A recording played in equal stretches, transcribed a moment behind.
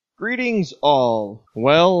Greetings all.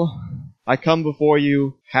 Well, I come before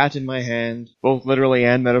you, hat in my hand, both literally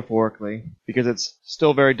and metaphorically, because it's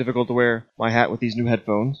still very difficult to wear my hat with these new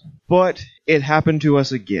headphones. But it happened to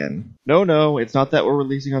us again. No, it's not that we're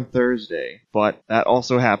releasing on Thursday, but that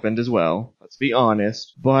also happened as well. Let's be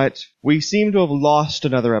honest. But we seem to have lost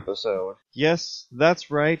another episode. Yes,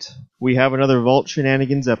 that's right. We have another Vault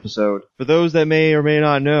Shenanigans episode. For those that may or may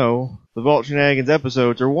not know, the Vault Shenanigans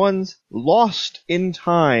episodes are ones lost in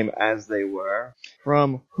time, as they were,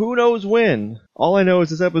 from who knows when. All I know is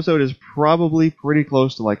this episode is probably pretty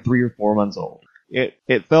close to like 3 or 4 months old.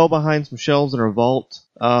 It fell behind some shelves in our vault.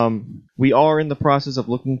 We are in the process of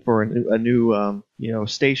looking for a new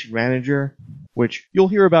station manager, which you'll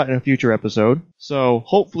hear about in a future episode. So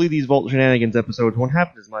hopefully these Vault Shenanigans episodes won't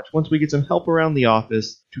happen as much once we get some help around the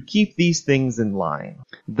office to keep these things in line.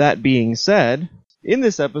 That being said, in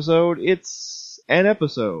this episode, it's an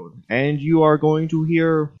episode, and you are going to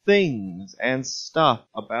hear things and stuff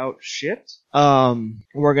about shit.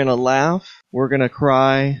 We're gonna laugh, we're gonna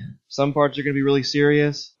cry, some parts are gonna be really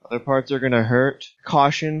serious, other parts are gonna hurt.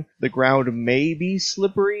 Caution, the ground may be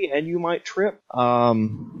slippery and you might trip.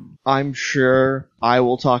 I'm sure I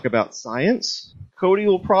will talk about science. Cody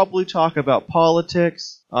will probably talk about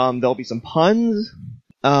politics. There'll be some puns.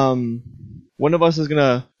 One of us is going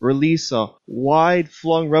to release a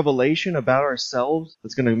wide-flung revelation about ourselves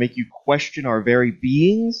that's going to make you question our very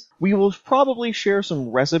beings. We will probably share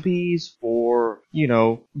some recipes for,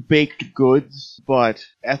 baked goods, but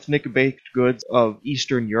ethnic baked goods of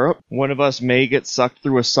Eastern Europe. One of us may get sucked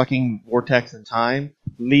through a sucking vortex in time,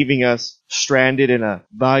 leaving us stranded in a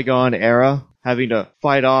bygone era, having to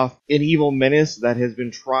fight off an evil menace that has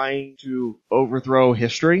been trying to overthrow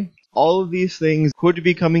history. All of these things could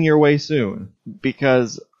be coming your way soon,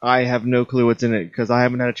 because I have no clue what's in it, because I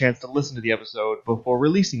haven't had a chance to listen to the episode before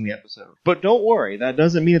releasing the episode. But don't worry, that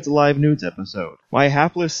doesn't mean it's a live nudes episode. My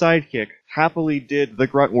hapless sidekick happily did the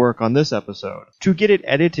grunt work on this episode to get it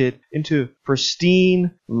edited into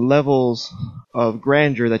pristine levels of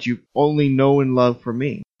grandeur that you only know and love from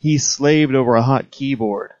me. He slaved over a hot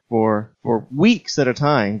keyboard for weeks at a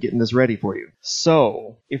time getting this ready for you.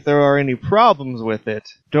 So, if there are any problems with it,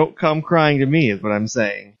 don't come crying to me is what I'm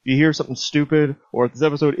saying. If you hear something stupid, or if this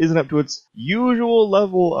episode isn't up to its usual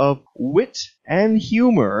level of wit and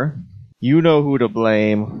humor, you know who to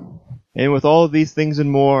blame. And with all of these things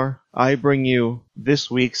and more, I bring you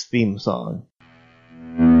this week's theme song.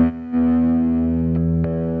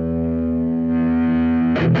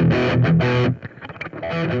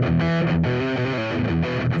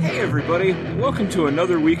 Hey everybody, welcome to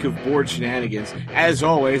another week of Board Shenanigans. As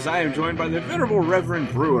always, I am joined by the venerable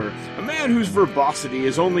Reverend Brewer, a man whose verbosity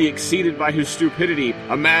is only exceeded by his stupidity,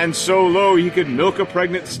 a man so low he could milk a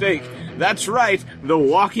pregnant steak. That's right, the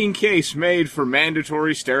walking case made for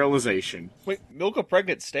mandatory sterilization. Wait, milk a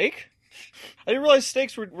pregnant steak? I didn't realize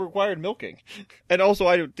steaks required milking. And also,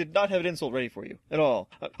 I did not have an insult ready for you at all.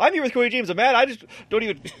 I'm here with Cody James, a man I just don't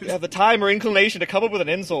even have the time or inclination to come up with an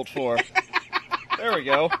insult for. There we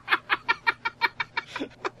go.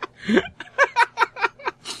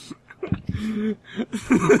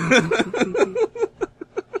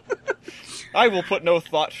 I will put no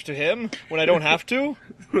thought to him when I don't have to.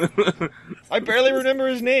 I barely remember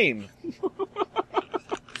his name.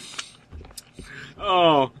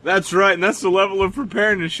 Oh, that's right, and that's the level of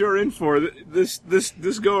preparedness you're in for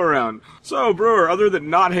this go-around. So, Brewer, other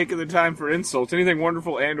than not taking the time for insults, anything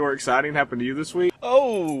wonderful and or exciting happened to you this week?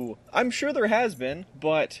 Oh, I'm sure there has been,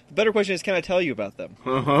 but the better question is, can I tell you about them?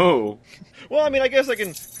 Oh. Well, I mean, I guess I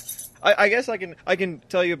can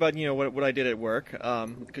tell you about, what I did at work,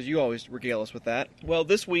 because you always regale us with that. Well,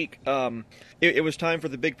 this week, it was time for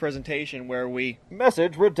the big presentation where we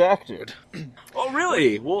message redacted. Oh,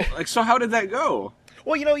 really? Well, so how did that go?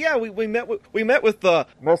 Well, we met with the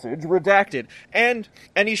message redacted, and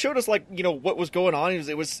he showed us what was going on.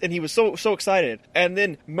 He was so excited, and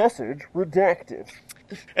then message redacted.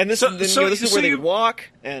 And this is where they walk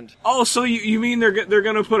and. Oh, so you mean they're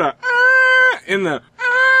gonna put a in the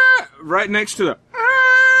right next to the.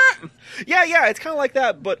 Yeah, it's kind of like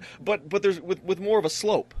that, but there's with more of a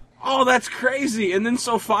slope. Oh, that's crazy! And then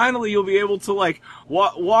so finally you'll be able to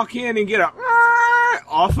walk in and get a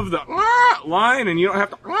off of the line, and you don't have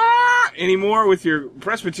to anymore with your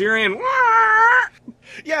Presbyterian.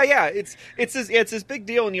 Yeah, it's this big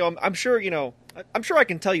deal, and I'm sure I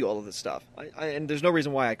can tell you all of this stuff, and there's no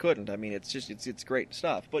reason why I couldn't. I mean, it's great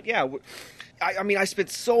stuff. But yeah, I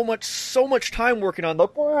spent so much time working on the,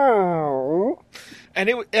 and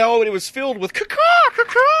it was filled with caca.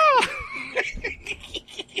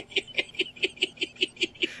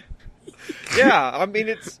 Yeah, I mean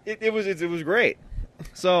it was great.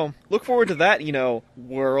 So look forward to that,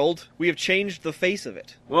 world. We have changed the face of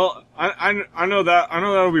it. Well, I know that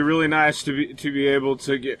would be really nice to be able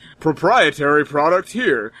to get proprietary product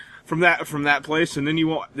here from that place, and then you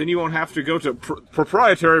won't have to go to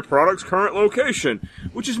proprietary product's current location,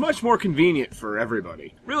 which is much more convenient for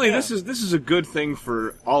everybody. Really, Yeah. this is a good thing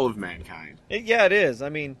for all of mankind. Yeah, it is. I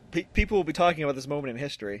mean, people will be talking about this moment in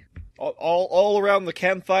history. All around the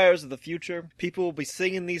campfires of the future, people will be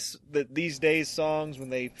singing these days songs when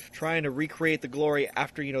they trying to recreate the glory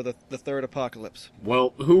after the third apocalypse.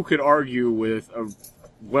 Well, who could argue with a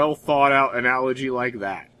well thought out analogy like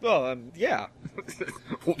that? Well, yeah.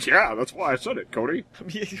 Well, yeah, that's why I said it, Cody.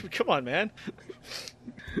 Come on, man.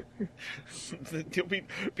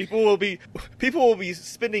 People will be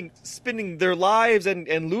spending their lives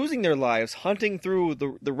and losing their lives hunting through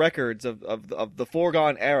the records of the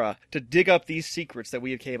foregone era to dig up these secrets that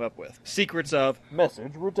we came up with. Secrets of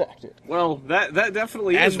message redacted. Well, that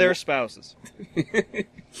definitely is. And their spouses.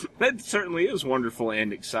 That certainly is wonderful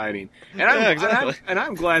and exciting. And Exactly.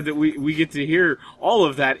 I'm glad that we get to hear all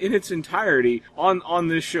of that in its entirety on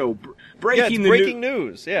this show. Breaking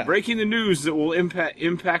news. Yeah. Breaking the news that will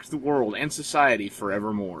impact the world and society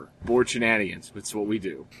forevermore. Board Shenanigans. It's what we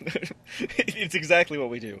do. It's exactly what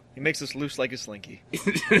we do. It makes us loose like a slinky.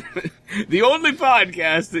 The only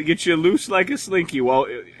podcast that gets you loose like a slinky while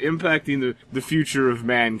impacting the future of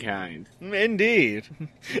mankind. Indeed.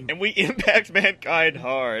 And we impact mankind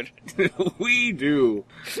hard. We do.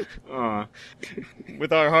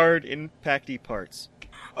 With our hard, impacty parts.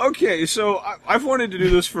 Okay, so I've wanted to do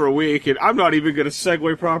this for a week, and I'm not even going to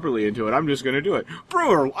segue properly into it. I'm just going to do it.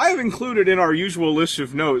 Brewer, I have included in our usual list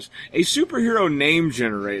of notes a superhero name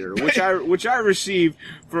generator, which I received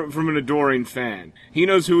from an adoring fan. He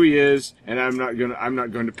knows who he is, and I'm not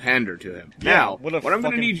going to pander to him. Yeah, Now, what I'm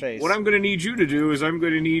going to need you to do is I'm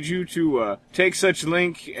going to need you to take such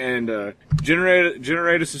link and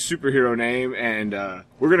generate us a superhero name, and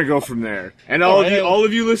we're going to go from there. And all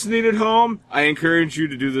of you listening at home, I encourage you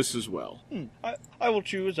to do this as well. I will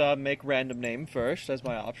choose make random name first as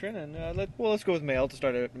my option, and let's go with male to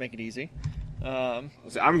start to make it easy. I'm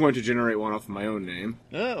going to generate one off of my own name.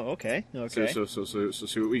 Oh, okay. So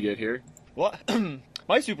see what we get here. What?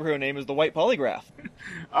 My superhero name is the White Polygraph.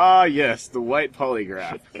 Ah, yes, the White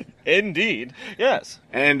Polygraph. Indeed, yes.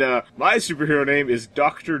 And my superhero name is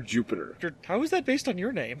Dr. Jupiter. How is that based on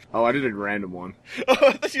your name? Oh, I did a random one. Oh,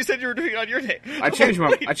 I thought you said you were doing it on your name. I changed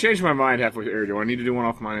my mind halfway through. Do I need to do one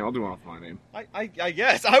off my name? I'll do one off my name. I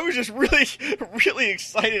guess. I was just really, really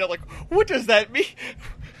excited. I'm like, what does that mean?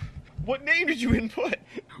 What name did you input?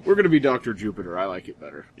 We're going to be Dr. Jupiter. I like it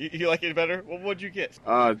better. You like it better? Well, what'd you get?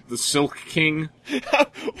 The Silk King.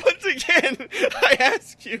 Once again, I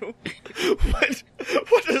ask you,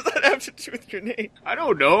 what does that have to do with your name? I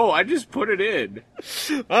don't know. I just put it in.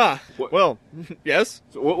 Well, yes.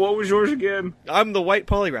 So what was yours again? I'm the White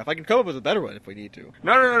Polygraph. I can come up with a better one if we need to.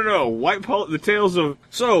 No. The Tales of...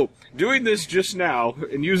 So, doing this just now,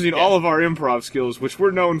 and using all of our improv skills, which we're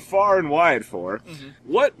known far and wide for,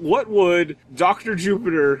 what would Dr.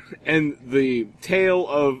 Jupiter and the tale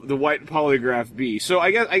of the White Polygraph be? So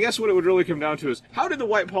I guess what it would really come down to is, how did the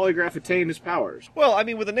White Polygraph attain his powers? Well, I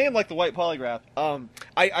mean, with a name like the White Polygraph,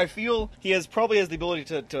 I feel he probably has the ability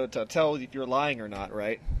to tell if you're lying or not,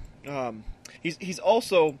 right? He's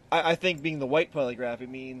also, I think, being the White Polygraph, it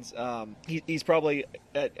means he's probably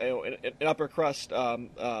an upper crust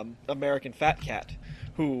American fat cat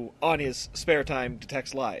who, on his spare time,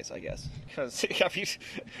 detects lies, I guess. Because, I mean,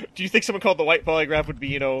 do you think someone called the White Polygraph would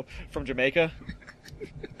be, from Jamaica?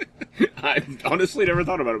 I honestly never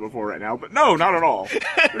thought about it before right now, but no, not at all.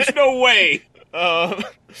 There's no way.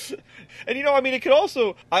 And I mean, it could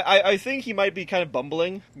also, I think he might be kind of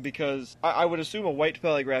bumbling, because I would assume a White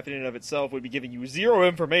Polygraph in and of itself would be giving you zero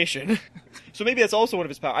information. So maybe that's also one of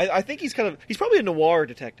his powers. I think he's probably a noir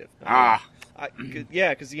detective.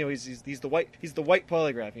 Yeah, because he's the White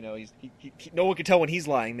Polygraph. No one can tell when he's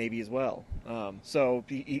lying, maybe as well. So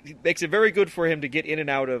he makes it very good for him to get in and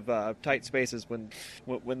out of tight spaces when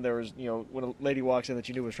there was when a lady walks in that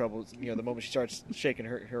you knew was trouble. The moment she starts shaking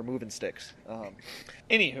her moving sticks.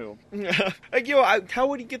 Anywho, how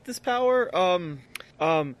would he get this power?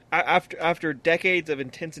 After decades of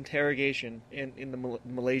intense interrogation in the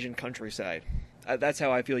Malaysian countryside. That's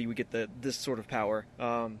how I feel you would get this sort of power,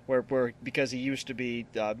 where because he used to be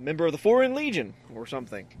a member of the Foreign Legion or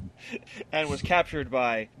something, and was captured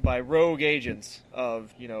by rogue agents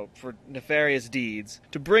for nefarious deeds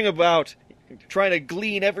to bring about trying to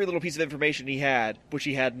glean every little piece of information he had, which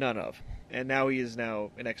he had none of. And now he is an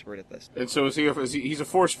expert at this. And so he's a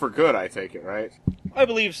force for good, I take it, right? I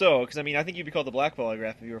believe so, because I mean, I think you'd be called the Black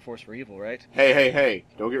Polygraph if you were a force for evil, right? Hey,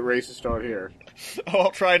 don't get racist out here. Oh,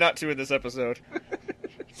 I'll try not to in this episode.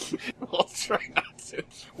 I'll try not to.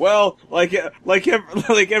 Well, like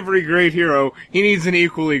every great hero, he needs an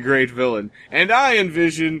equally great villain, and I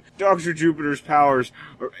envision Dr. Jupiter's powers.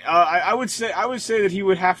 I would say that he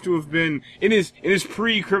would have to have been in his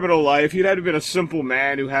pre-criminal life. He'd had to have been a simple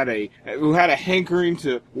man who had a hankering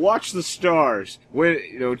to watch the stars. When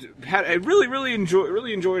really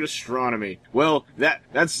enjoyed astronomy. Well,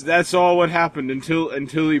 that's all what happened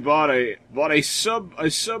until he bought a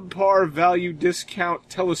subpar value discount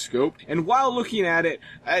telescope, and while looking at it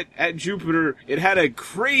at Jupiter, it had a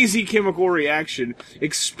crazy chemical reaction,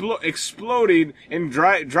 exploding and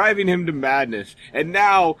driving him to madness. And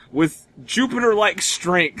now, with Jupiter-like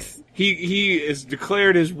strength, he has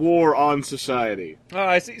declared his war on society.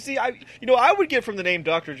 I see. I would get from the name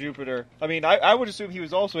Dr. Jupiter. I mean, I would assume he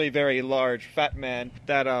was also a very large, fat man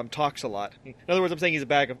that talks a lot. In other words, I'm saying he's a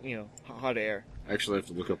bag of hot air. Actually, I have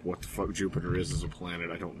to look up what the fuck Jupiter is as a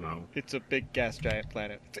planet. I don't know. It's a big gas giant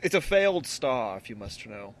planet. It's a failed star, if you must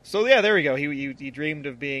know. So yeah, there we go. He dreamed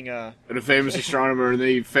of being a famous astronomer, and then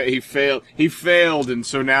he failed. He failed, and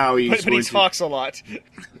so now he's. But he talks a lot.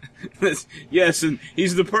 Yes, and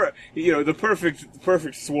he's the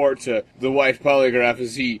perfect thwart to the White Polygraph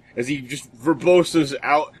as he just verboses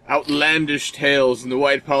outlandish tales, and the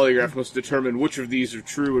White Polygraph must determine which of these are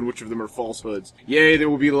true and which of them are falsehoods. Yea, they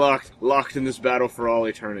will be locked in this battle for all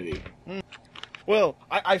eternity. Well,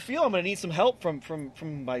 I feel I'm going to need some help from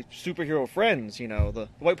my superhero friends. The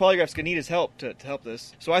White Polygraph's going to need his help to help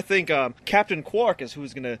this. So I think Captain Quark is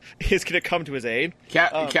who's going to come to his aid.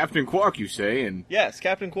 Captain Quark, you say? And yes,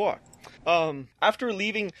 Captain Quark. After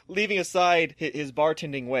leaving aside his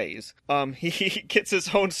bartending ways, he gets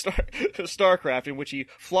his own starcraft in which he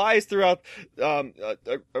flies throughout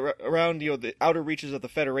around the outer reaches of the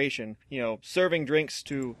Federation, serving drinks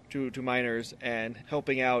to miners and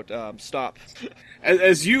helping out stop.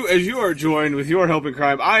 As you are joined with your helping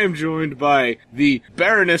crime, I am joined by the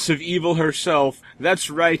Baroness of Evil herself.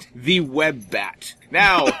 That's right, the Web Bat.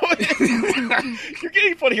 Now, you're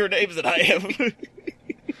getting funnier names than I am.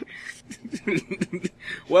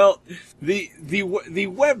 Well, the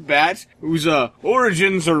Web Bat, whose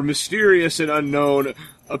origins are mysterious and unknown,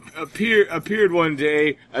 appeared one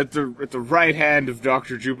day at the right hand of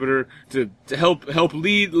Dr. Jupiter to help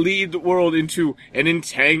lead the world into an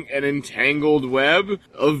entangled web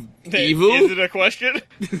of evil. Is it a question?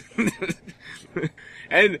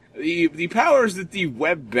 And the powers that the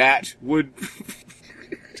Web Bat would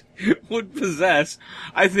possess,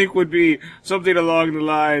 I think, would be something along the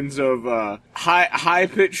lines of high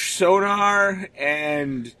pitched sonar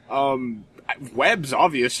and webs,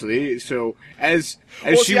 obviously. So as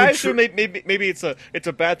she would I assume maybe it's a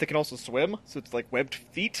bat that can also swim, so it's like webbed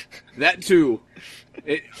feet. That too.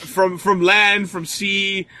 From land, from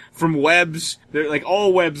sea, from webs. They're like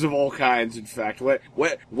all webs of all kinds, in fact.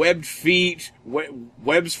 Webbed feet,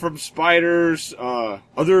 webs from spiders,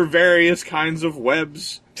 other various kinds of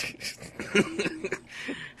webs.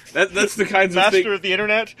 That's the kinds of Master of the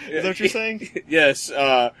internet? Is that what you're saying? Yes,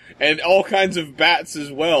 and all kinds of bats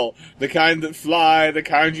as well. The kind that fly, the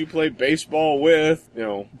kind you play baseball with,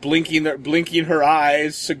 blinking her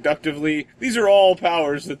eyes seductively. These are all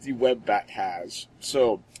powers that the Web Bat has.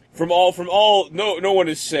 So, no one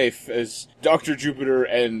is safe as Dr. Jupiter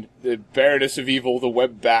and the Baroness of Evil, the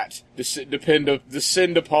Web Bat,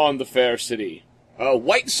 descend upon the fair city.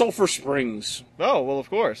 White Sulphur Springs. Oh, well, of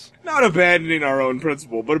course. Not abandoning our own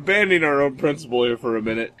principle, but abandoning our own principle here for a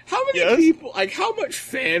minute. How many people, how much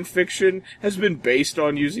fan fiction has been based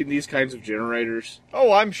on using these kinds of generators?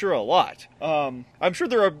 Oh, I'm sure a lot. I'm sure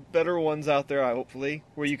there are better ones out there, hopefully,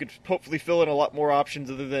 where you could hopefully fill in a lot more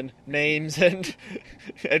options other than names and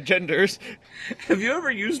genders. Have you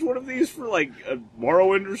ever used one of these for, a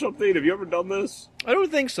Morrowind or something? Have you ever done this? I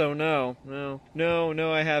don't think so, no,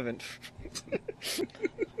 I haven't.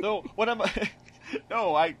 No, what am I...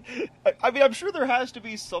 No, I mean, I'm sure there has to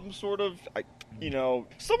be some sort of,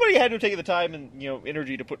 somebody had to take the time and,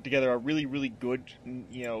 energy to put together a really, really good,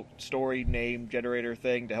 story name generator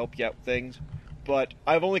thing to help you out with things. But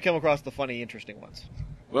I've only come across the funny, interesting ones.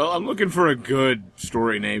 Well, I'm looking for a good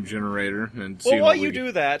story name generator. And well, while you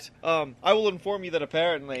do that, I will inform you that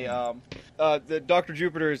apparently, the Dr.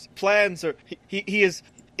 Jupiter's plans are, he is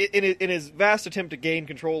in his vast attempt to gain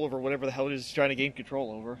control over whatever the hell it is he's trying to gain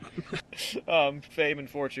control over, fame and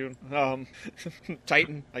fortune,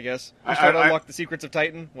 Titan, I guess. He's trying to unlock the secrets of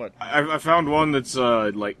Titan. What? I found one that's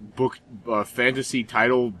like book fantasy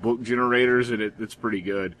title book generators, and it's pretty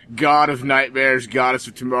good. God of nightmares, goddess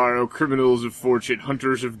of tomorrow, criminals of fortune,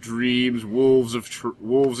 hunters of dreams, wolves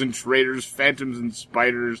and traitors, phantoms and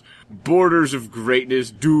spiders, borders of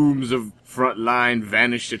greatness, dooms of front line,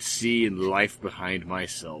 vanished at sea, and life behind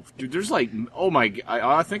myself. Dude, there's like, oh my,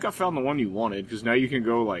 I think I found the one you wanted, because now you can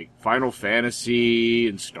go like Final Fantasy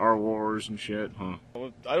and Star Wars and shit, huh?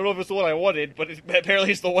 I don't know if it's the one I wanted, but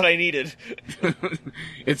apparently it's the one I needed.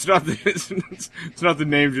 It's not the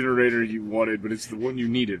name generator you wanted, but it's the one you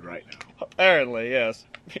needed right now. Apparently, yes.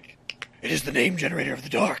 It is the name generator of the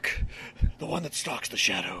dark. The one that stalks the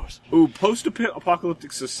shadows. Ooh,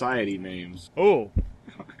 post-apocalyptic society names. Oh,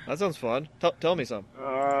 that sounds fun. Tell me some.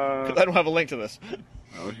 'Cause I don't have a link to this.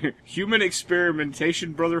 Human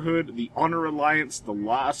Experimentation Brotherhood, the Honor Alliance, the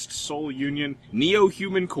Lost Soul Union,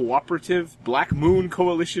 Neo-Human Cooperative, Black Moon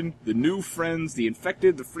Coalition, the New Friends, the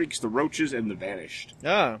Infected, the Freaks, the Roaches, and the Vanished.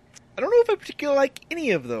 Ah. I don't know if I particularly like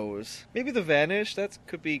any of those. Maybe the Vanished, I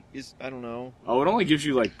don't know. Oh, it only gives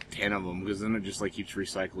you like 10 of them, because then it just like keeps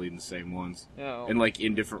recycling the same ones. Oh. And like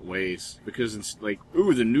in different ways. Because it's like,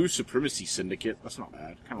 ooh, the New Supremacy Syndicate. That's not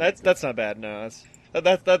bad. That's not bad, no.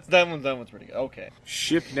 That one's pretty good. Okay.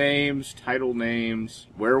 Ship names, title names,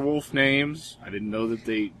 werewolf names. I didn't know that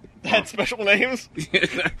they had special names.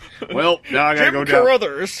 Well, now I gotta go down. Jim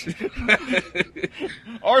Carruthers,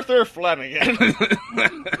 Arthur Flanagan,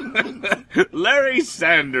 Larry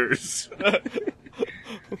Sanders.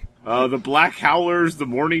 The Black Howlers, the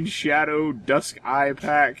Morning Shadow, Dusk Eye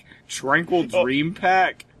Pack, Tranquil Dream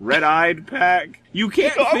Pack, Red Eyed Pack. You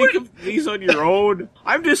can't think of these on your own.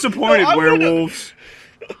 I'm disappointed, werewolves.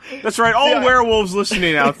 That's right, all werewolves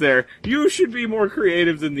listening out there. You should be more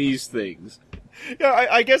creative than these things. Yeah,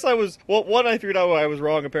 I guess I was. Well, one, I figured out I was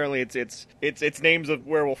wrong. Apparently, it's names of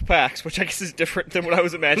werewolf packs, which I guess is different than what I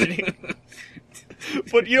was imagining.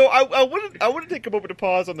 But I want to take a moment to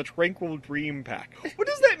pause on the Tranquil Dream Pack. What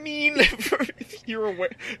does that mean if you're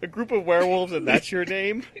a group of werewolves and that's your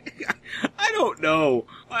name? I don't know.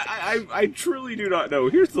 I truly do not know.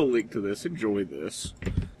 Here's the link to this. Enjoy this.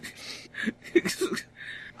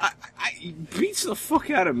 It beats the fuck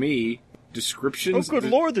out of me. Descriptions. Oh, good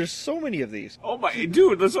lord! There's so many of these. Oh my,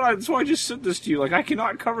 dude! That's why I just sent this to you. Like, I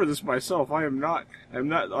cannot cover this myself. I'm not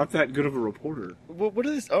that good of a reporter. What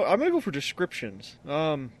is this? Oh, I'm gonna go for descriptions.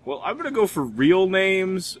 Well, I'm gonna go for real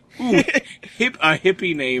names. Ooh, a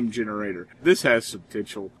hippie name generator. This has some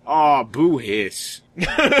potential. Boo hiss.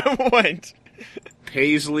 What?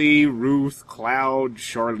 Paisley, Ruth, Cloud,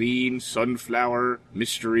 Charlene, Sunflower,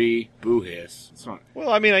 Mystery, Boo hiss. It's not.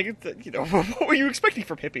 Well, I mean, I get that, what were you expecting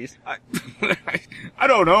from hippies? I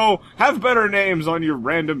don't know. Have better names on your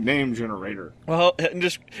random name generator. Well, in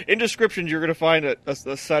descriptions, you're going to find a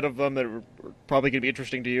set of them that are probably going to be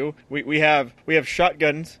interesting to you. We have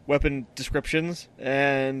shotguns, weapon descriptions,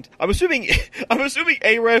 and I'm assuming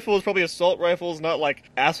a rifle is probably assault rifles, not like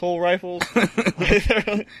asshole rifles.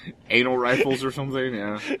 Anal rifles or something.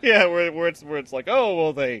 Yeah. Yeah, where it's like,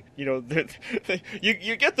 oh well,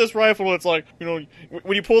 you get this rifle, and it's like, when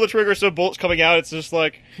you pull the trigger, so bullets coming out, it's just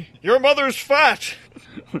like, your mother's fat.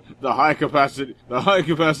 The high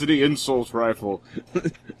capacity insult rifle.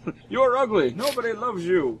 You're ugly. Nobody loves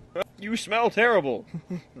you. You smell terrible.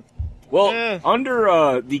 Well,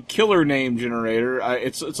 under the killer name generator,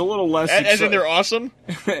 it's a little less. As in they're awesome?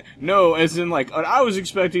 No, as in like what I was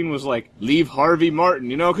expecting was like leave Harvey Martin,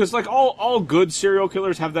 because like all good serial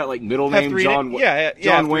killers have that like middle name John Wayne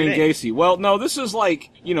Gacy. Well, no, this is like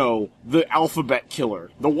the alphabet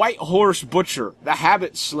killer, the white horse butcher, the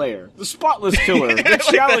habit slayer, the spotless killer, the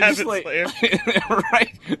challenge slayer.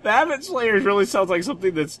 Right? The habit slayer really sounds like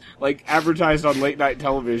something that's like advertised on late night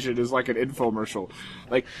television as like an infomercial.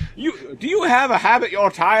 Like, do you have a habit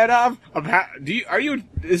you're tired of?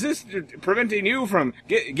 Is this preventing you from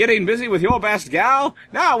getting busy with your best gal?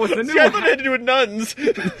 Now with the new. I thought it had to do with nuns.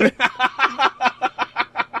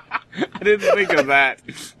 I didn't think of that.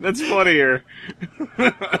 That's funnier.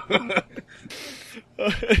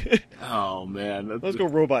 Oh man. Let's go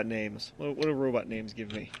robot names. What do robot names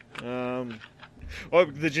give me?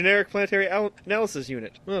 The generic planetary analysis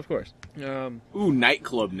unit. Well, of course. Ooh,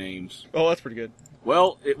 nightclub names. Oh, that's pretty good.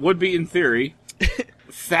 Well, it would be in theory.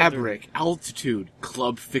 Fabric, Altitude,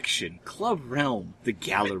 Club Fiction, Club Realm, The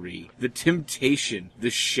Gallery, The Temptation,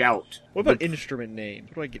 The Shout. What about instrument names?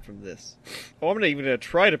 What do I get from this? Oh, I'm not even going to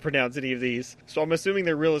try to pronounce any of these, so I'm assuming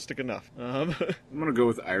they're realistic enough. I'm going to go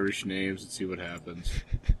with Irish names and see what happens.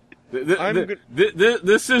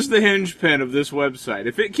 This is the hinge pin of this website.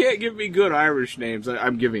 If it can't give me good Irish names,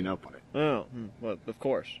 I'm giving up on it. Oh, well, of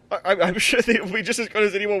course. I'm sure they'll be just as good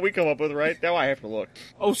as anyone we come up with, right? Now I have to look.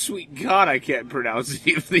 Oh, sweet God, I can't pronounce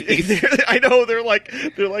any of these. I know, they're like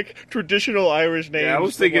traditional Irish names. Yeah, I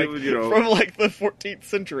was thinking, from like the 14th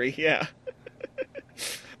century, yeah.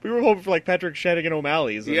 We were hoping for like Patrick Shanagan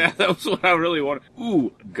O'Malley's. Yeah, that was what I really wanted.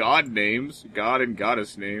 Ooh, God names. God and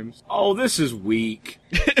goddess names. Oh, this is weak.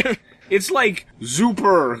 It's like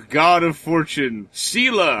Zooper, god of fortune.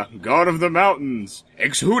 Sela, god of the mountains.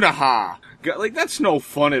 Exhunaha. Like, that's no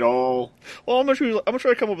fun at all. Well, I'm gonna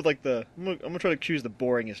try to come up with like I'm gonna try to choose the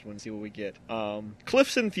boringest one and see what we get.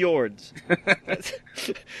 Cliffs and fjords.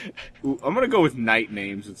 Ooh, I'm gonna go with night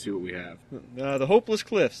names and see what we have. The Hopeless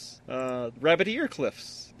Cliffs. Rabbit Ear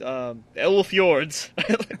Cliffs. El Fjords.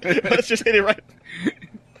 Let's just hit it right.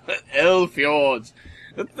 El Fjords.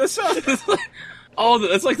 That sounds like... Oh,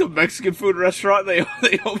 that's like the Mexican food restaurant they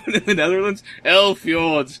opened in the Netherlands. El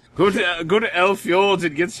Fjords. Go to El Fjords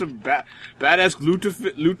and get some badass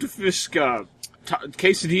lutefisk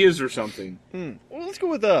quesadillas or something. Well, let's go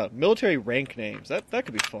with military rank names. That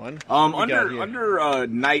could be fun. Under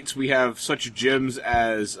knights we have such gems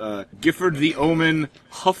as Gifford the Omen,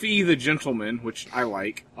 Huffy the Gentleman, which I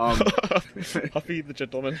like. Huffy the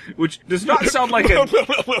Gentleman, which does not sound like a.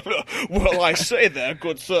 Well, I say there,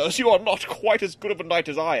 good sirs, you are not quite as good of a knight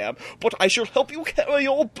as I am, but I shall help you carry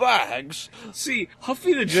your bags. See,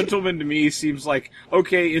 Huffy the Gentleman to me seems like,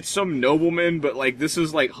 okay, it's some nobleman, but like this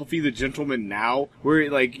is like Huffy the Gentleman now, where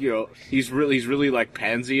like, you know, he's really like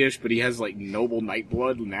pansy-ish, but he has like noble knight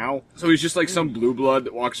blood now. So he's just like some blue blood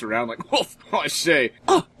that walks around like, oh, I say,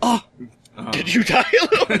 Did you die a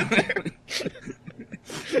little bit?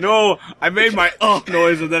 No, I made my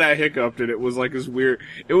noise and then I hiccuped and it was like this weird.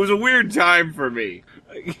 It was a weird time for me.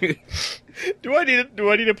 Do I need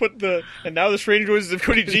to put the and now the strange noises of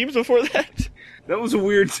Cody James before that? That was a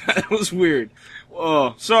weird. That was weird.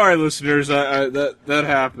 Oh, sorry, listeners. That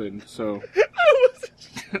happened. So.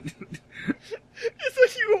 It's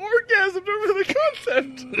like you orgasmed over the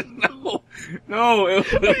concept. No.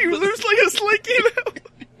 You loose like a slinky now.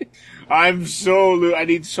 I'm so loose. I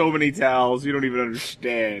need so many towels. You don't even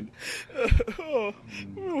understand.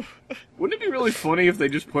 Wouldn't it be really funny if they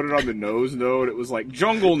just put it on the nose, though, and it was like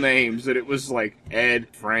jungle names, that it was like Ed,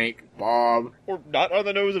 Frank, Bob. Or not on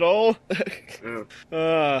the nose at all?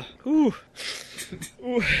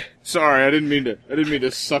 Sorry, I didn't mean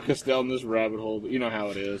to suck us down this rabbit hole, but you know how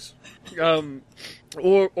it is.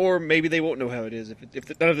 Or maybe they won't know how it is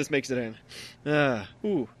if none of this makes it in.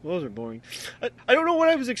 Those are boring. I don't know what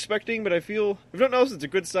I was expecting, but I feel, if nothing else, it's a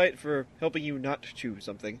good site for helping you not choose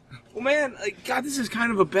something. Well, man, God, this is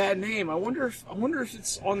kind of a bad name. I wonder if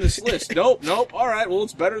it's on this list. Nope. All right, well,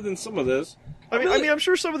 it's better than some of this. I mean, I'm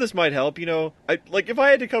sure some of this might help, you know. If I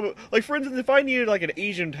had to come... Like, for instance, if I needed, like, an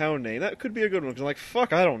Asian town name, that could be a good one. Because I'm like,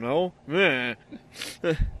 fuck, I don't know.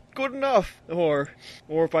 Good enough. Or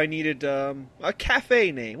if I needed, a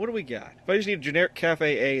cafe name. What do we got? If I just need a generic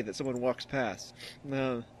Cafe A that someone walks past.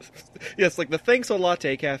 Yes, like the Thanks a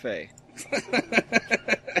Latte Cafe.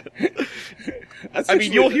 I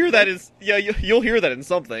mean, you'll hear that you'll hear that in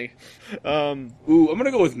something. I'm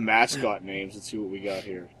gonna go with mascot names and see what we got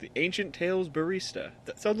here. The Ancient Tales Barista.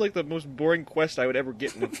 That sounds like the most boring quest I would ever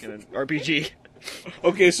get in an RPG.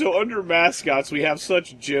 Okay, so under mascots, we have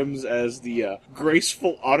such gems as the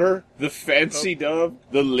graceful otter, the fancy dove,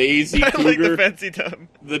 the lazy cougar, I like the fancy dove,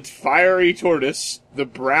 the fiery tortoise, the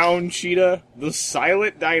brown cheetah, the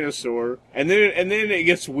silent dinosaur, and then it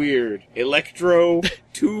gets weird. Electro,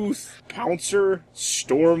 Tooth, Pouncer,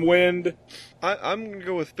 Stormwind. I'm gonna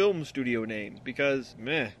go with film studio names because,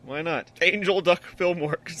 why not? Angel Duck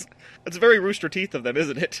Filmworks. That's very Rooster Teeth of them,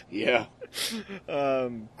 isn't it? Yeah.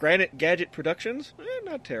 Granite Gadget Productions?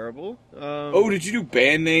 Not terrible. Did you do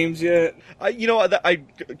band names yet? I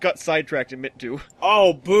got sidetracked and meant to.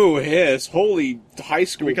 Oh, boo hiss. Holy high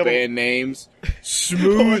school band names.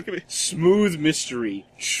 Smooth Mystery,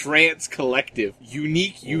 Trance Collective,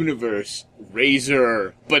 Unique Universe,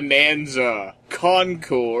 Razor, Bonanza,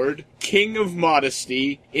 Concord, King of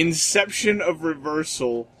Modesty, Inception of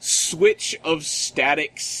Reversal, Switch of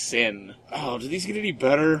Static Sin. Oh, do these get any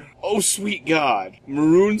better? Oh, sweet God.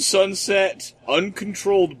 Maroon Sunset,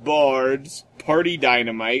 Uncontrolled Bards, Party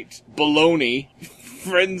Dynamite, Baloney,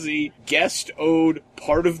 Frenzy, Guest Ode,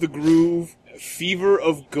 Part of the Groove, Fever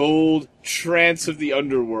of Gold, Trance of the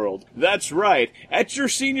Underworld. That's right. At your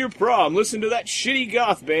senior prom, listen to that shitty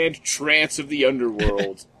goth band, Trance of the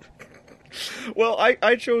Underworld. Well,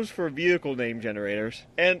 I chose for vehicle name generators.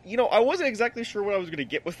 And, I wasn't exactly sure what I was going to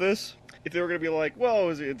get with this. if they were going to be like, well,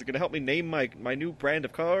 is it going to help me name my new brand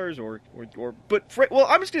of cars, well,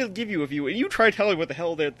 I'm just going to give you a few, and you try telling what the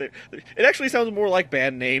hell it actually sounds more like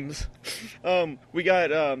band names. We got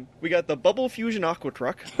the Bubble Fusion Aqua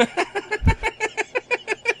Truck.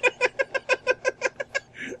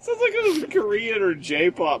 Sounds like it was a Korean or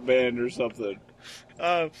J-pop band or something.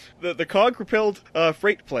 The cog-propelled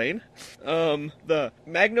freight plane, the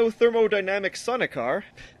Magno-thermodynamic Sonicar,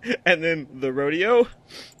 and then the Rodeo.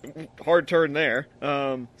 Hard turn there.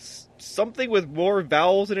 Something with more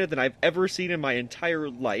vowels in it than I've ever seen in my entire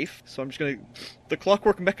life. So I'm just gonna... The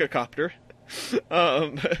Clockwork Mechacopter,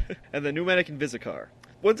 and the Pneumatic Invisicar.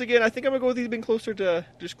 Once again, I think I'm gonna go with these being closer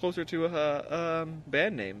to a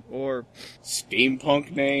band name or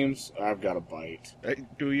steampunk names. I've got a bite.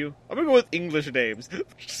 Do you? I'm gonna go with English names.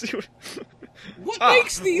 What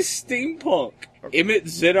makes these steampunk? Emmett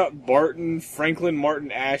Zeddock Barton, Franklin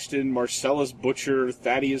Martin Ashton, Marcellus Butcher,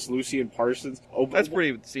 Thaddeus Lucian Parsons. Oh, that's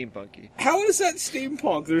pretty steampunky. How is that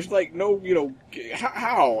steampunk? There's like no,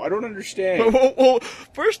 how? I don't understand. Well,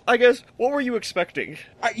 first, I guess, what were you expecting?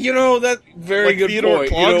 That very like good Theodore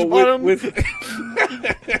point. With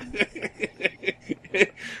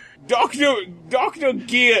Dr.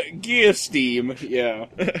 Gear Steam, yeah.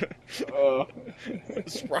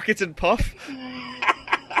 Sprockets and Puff?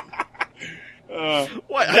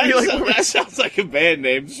 What? That sounds like a band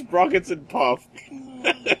name, Sprockets and Puff.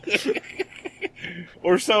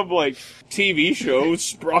 Or some, TV show,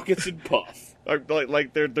 Sprockets and Puff.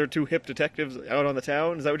 Like they're two hip detectives out on the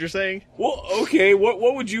town? Is that what you're saying? Well, okay, what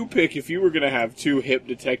would you pick if you were going to have two hip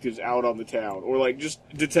detectives out on the town? Or, just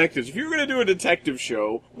detectives. If you were going to do a detective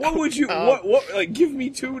show, what would you, give me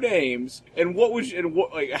two names, and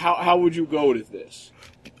how would you go with this?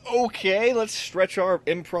 Okay, let's stretch our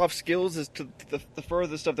improv skills as to the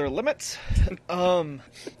furthest of their limits.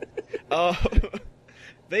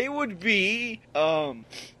 They would be,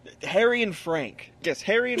 Harry and Frank. Yes,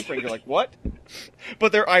 Harry and Frank. You're like, what?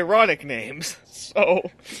 But they're ironic names. So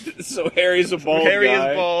Harry's a bald Harry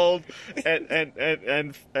guy. is bald,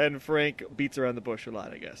 and Frank beats around the bush a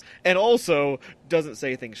lot, I guess. And also, doesn't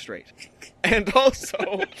say things straight. And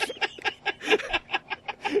also...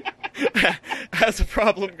 has a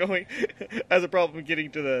problem getting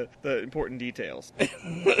to the important details.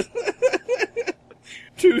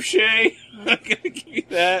 Touche. I'm gonna give you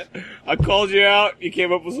that. I called you out. You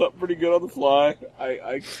came up with something pretty good on the fly.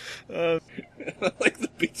 I like the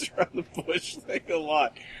beats around the bush thing a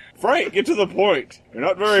lot. Frank, get to the point. You're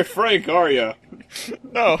not very frank, are you?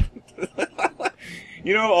 No.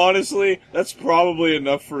 Honestly, that's probably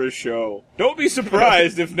enough for a show. Don't be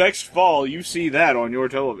surprised if next fall you see that on your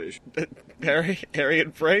television. Harry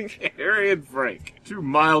and Frank? Harry and Frank. Two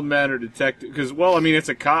mild-mannered detectives. Because, it's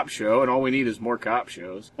a cop show, and all we need is more cop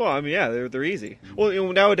shows. Well, yeah, they're easy. Well,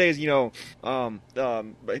 nowadays, Harry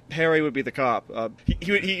would be the cop.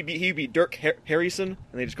 He'd be Dirk Harrison,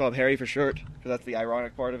 and they just call him Harry for short, because that's the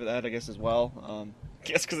ironic part of that, I guess, as well.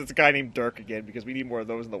 Yes, because it's a guy named Dirk again, because we need more of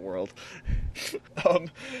those in the world.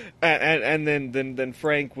 And then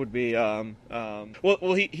Frank would be he'd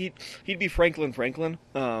be Franklin,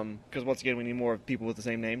 because once again we need more people with the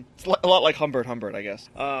same name. It's a lot like Humbert, I guess.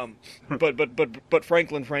 But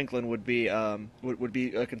Franklin would be a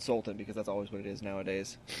consultant, because that's always what it is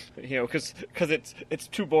nowadays. Because it's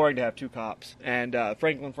too boring to have two cops. And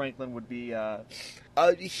Franklin would be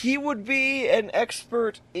he would be an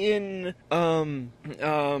expert in the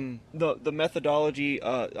methodology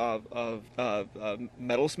of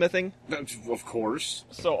metalsmithing. Of course.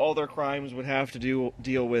 So all their crimes would have to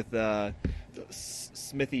deal with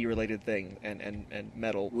smithy related thing and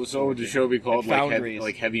metal. So would the show be called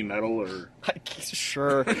like heavy metal or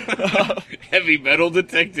sure. Heavy metal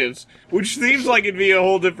detectives, which seems like it'd be a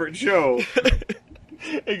whole different show.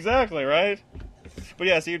 Exactly, right? But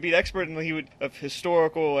yeah, so he'd be an expert of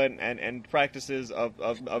historical and practices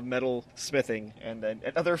of metal smithing and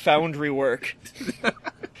other foundry work.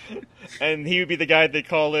 And he would be the guy they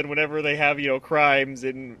call in whenever they have, crimes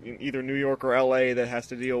in either New York or LA that has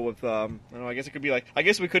to deal with, I don't know, I guess it could be we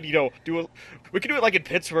could, do it like in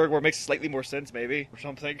Pittsburgh where it makes slightly more sense maybe, or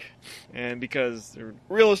something. And because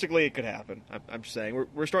realistically it could happen. I'm just saying,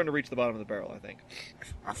 we're starting to reach the bottom of the barrel, I think.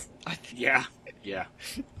 Yeah.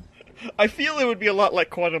 I feel it would be a lot like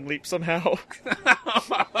Quantum Leap somehow.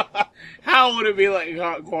 How would it be like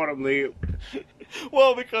Quantum Leap?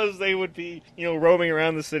 Well, because they would be, roaming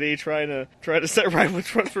around the city trying to set right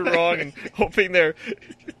which ones were wrong and hoping their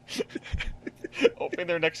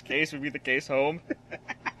next case would be the case home.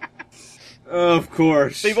 Of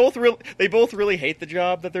course. They both really hate the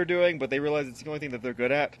job that they're doing, but they realize it's the only thing that they're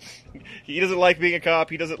good at. He doesn't like being a cop.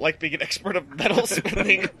 He doesn't like being an expert of metal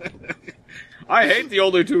smithing. I hate the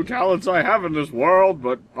only two talents I have in this world,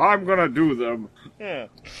 but I'm gonna do them. Yeah.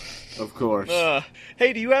 Of course.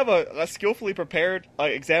 Hey, do you have a skillfully prepared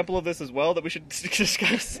example of this as well that we should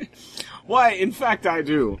discuss? Why, in fact, I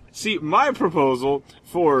do. See, my proposal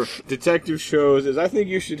for detective shows is I think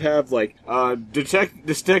you should have, like,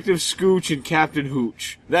 Detective Scooch and Captain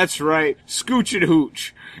Hooch. That's right, Scooch and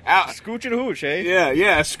Hooch. Scooch and Hooch, eh?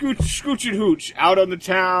 Yeah, Scooch and Hooch. Out on the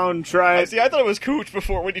town, See, I thought it was Cooch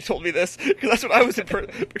before when you told me this, because that's what I was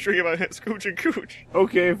picturing about Scooch and Cooch.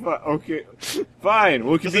 Okay, fine.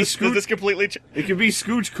 Well, it could be Scooch. Does this completely... It could be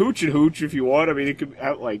Scooch, Cooch, and Hooch if you want. I mean, it could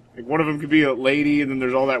have, like one of them could be a lady, and then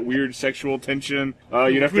there's all that weird sexual tension.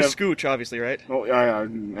 You'd have to have... Scooch, obviously, right? Oh, yeah,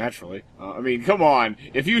 naturally. I mean, come on.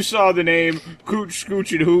 If you saw the name Cooch,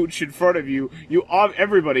 Scooch, and Hooch in front of you,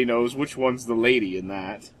 everybody knows which one's the lady in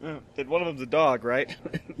that. Then one of them's a dog, right?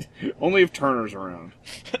 Only if Turner's around.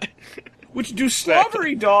 Which, do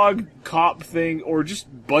slobbery dog cop thing or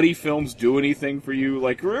just buddy films do anything for you?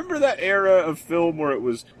 Like, remember that era of film where it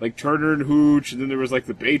was, like, Turner and Hooch, and then there was, like,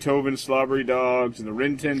 the Beethoven slobbery dogs and the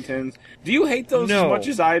Rin Tin Tins? Do you hate those as much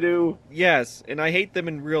as I do? Yes, and I hate them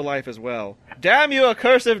in real life as well. Damn you,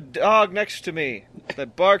 accursed dog next to me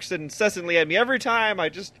that barks incessantly at me every time.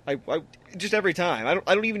 Just every time.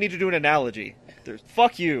 I don't even need to do an analogy.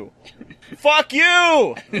 Fuck you. Fuck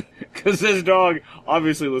you! Because this dog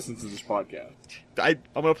obviously listens to this podcast. I'm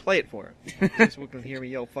going to play it for him. So we can hear me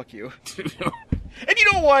yell, fuck you. And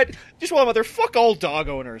you know what? Just while I'm out there, fuck all dog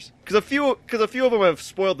owners. Because a few of them have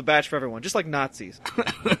spoiled the batch for everyone, just like Nazis.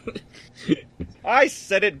 I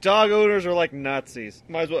said it, dog owners are like Nazis.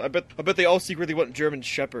 Might as well. I bet they all secretly want German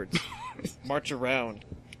shepherds. March around.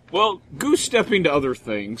 Well, goose stepping to other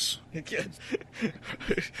things.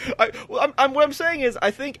 What I'm saying is,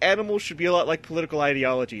 I think animals should be a lot like political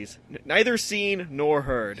ideologies. Neither seen nor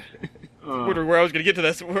heard. Where I was going to get to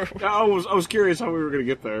this. I was curious how we were going to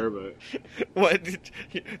get there, but... What?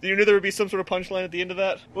 You knew there would be some sort of punchline at the end of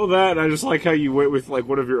that? Well, that, I just like how you went with, like,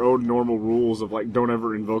 one of your own normal rules of, like, don't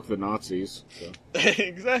ever invoke the Nazis. So.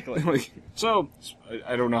 Exactly. So,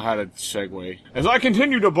 I don't know how to segue. As I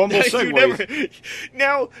continue to bumble segues...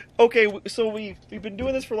 Now, okay, so we've been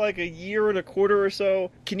doing this for, like, a year and a quarter or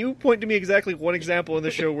so. Can you point to me exactly one example in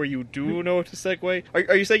the show where you do know how to segue?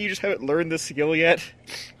 Are you saying you just haven't learned this skill yet?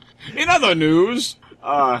 In other news,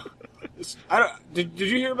 did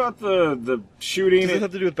you hear about the shooting? Does it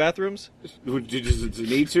have to do with bathrooms? Does it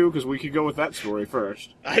need to? Because we could go with that story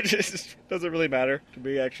first. Doesn't really matter to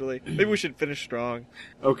me, actually. Maybe we should finish strong.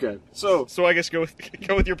 Okay, so I guess go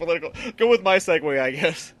with your political. Go with my segue, I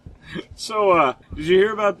guess. So, did you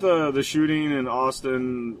hear about the shooting in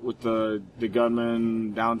Austin with the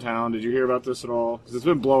gunman downtown? Did you hear about this at all? Because it's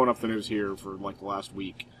been blowing up the news here for like the last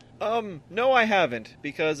week. No, I haven't,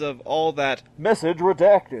 because of all that message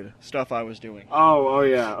redacted stuff I was doing. Oh,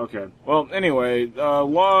 yeah, okay. Well, anyway,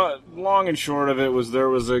 long and short of it was there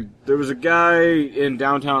was a guy in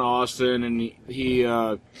downtown Austin, and he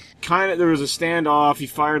there was a standoff. He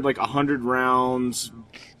fired like 100 rounds.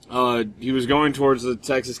 He was going towards the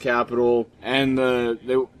Texas Capitol, and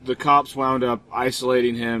the cops wound up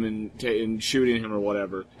isolating him and shooting him or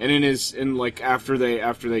whatever. And after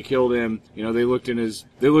they killed him, you know, they looked in his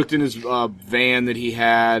van that he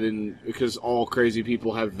had, and because all crazy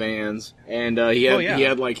people have vans, and he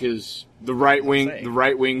had like the right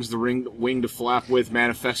wing's the wing to flap with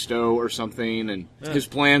manifesto or something, and his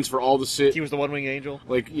plans for all the He was the one-wing angel?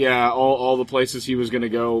 Like, yeah, all the places he was going to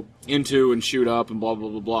go into and shoot up and blah, blah,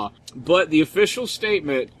 blah, blah. But the official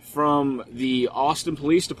statement from the Austin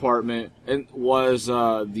Police Department was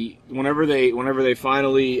whenever they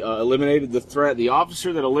finally eliminated the threat, the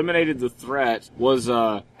officer that eliminated the threat was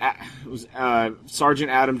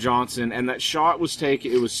Sergeant Adam Johnson, and that shot was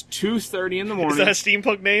taken. It was 2:30 in the morning. Is that a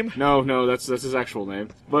steampunk name? No, that's his actual name.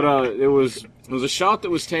 But it was a shot that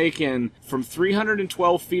was taken from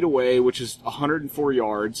 312 feet away, which is 104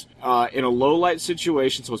 yards, in a low light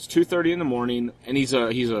situation. So it's 2:30 in the morning, and he's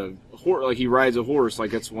a he rides a horse,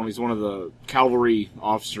 like he's one of the cavalry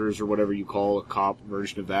officers or whatever you call a cop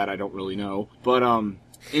version of that. I don't really know, but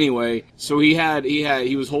anyway, so he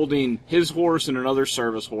was holding his horse and another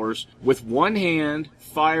service horse with one hand,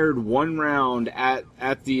 fired one round at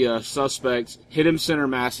the suspect, hit him center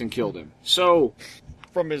mass and killed him. So.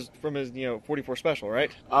 From his 44 special,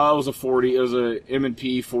 right? It was a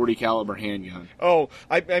M&P 40 caliber handgun. Oh,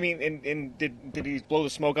 I mean, and did he blow the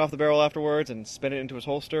smoke off the barrel afterwards and spin it into his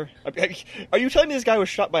holster? Are you telling me this guy was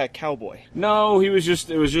shot by a cowboy? No, it was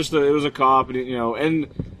a cop, and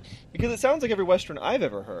Because it sounds like every Western I've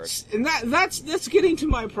ever heard. And that's getting to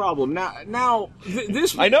my problem.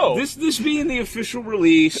 This I know. This being the official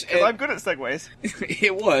release. Because I'm good at segues.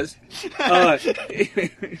 It was.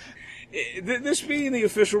 This being the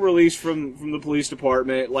official release from the police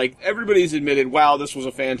department, like, everybody's admitted, wow, this was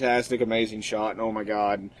a fantastic, amazing shot, and oh my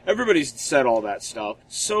god. And everybody's said all that stuff.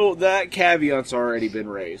 So that caveat's already been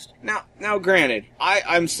raised. Now granted,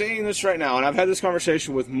 I'm saying this right now, and I've had this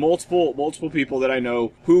conversation with multiple people that I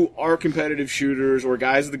know who are competitive shooters or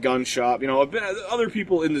guys at the gun shop. You know, I've been other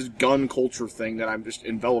people in this gun culture thing that I'm just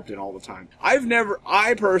enveloped in all the time.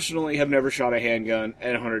 I personally have never shot a handgun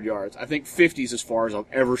at 100 yards. I think 50 is as far as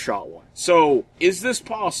I've ever shot one. So, is this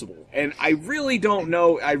possible? And I really don't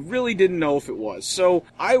know. I really didn't know if it was. So,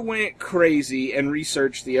 I went crazy and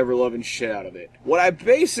researched the ever-loving shit out of it. What I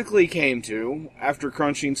basically came to, after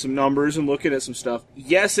crunching some numbers and looking at some stuff,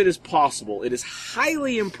 yes, it is possible. It is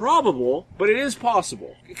highly improbable, but it is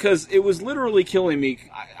possible. Because it was literally killing me.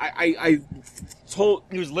 He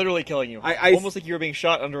was literally killing you. Almost like you were being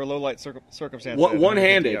shot under a low-light circumstance.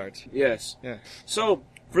 One-handed. Yes. Yeah. So,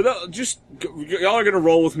 y'all are gonna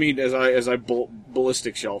roll with me as I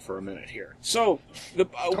ballistic shell for a minute here. So,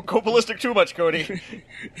 don't go ballistic too much, Cody.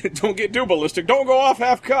 Don't get too ballistic. Don't go off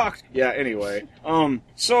half cocked. Yeah. Anyway,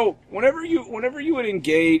 so whenever you would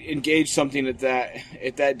engage something at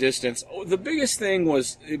that distance, the biggest thing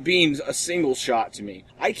was it being a single shot to me.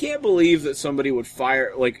 I can't believe that somebody would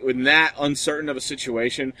fire, like, in that uncertain of a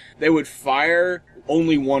situation, they would fire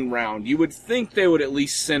only one round. You would think they would at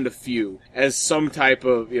least send a few as some type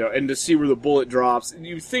of, and to see where the bullet drops.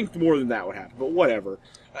 You'd think more than that would happen, but whatever.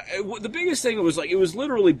 The biggest thing, it was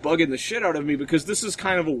literally bugging the shit out of me because this is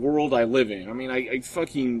kind of a world I live in. I mean, I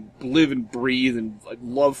fucking live and breathe and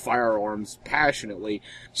love firearms passionately.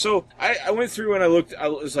 So I went through and I looked. I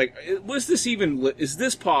was like, is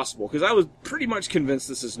this possible? Because I was pretty much convinced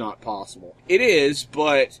this is not possible. It is,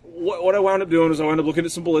 but what I wound up doing is I wound up looking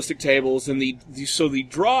at some ballistic tables, and the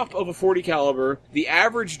drop of a .40 caliber, the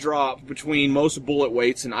average drop between most bullet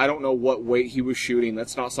weights, and I don't know what weight he was shooting.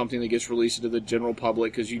 That's not something that gets released to the general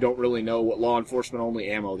public, because you don't really know what law enforcement only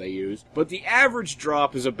ammo they use. But the average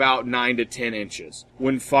drop is about 9 to 10 inches.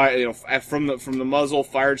 When from the muzzle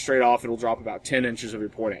fired straight off, it'll drop about 10 inches of your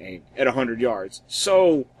point of aim at 100 yards.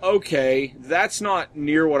 So, okay, that's not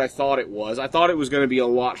near what I thought it was. I thought it was going to be a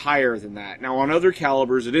lot higher than that. Now, on other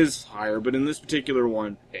calibers, it is higher, but in this particular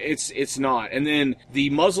one, it's not. And then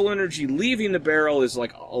the muzzle energy leaving the barrel is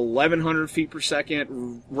like 1,100 feet per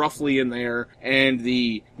second, roughly in there, and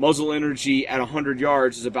the muzzle energy at 100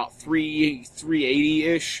 yards is about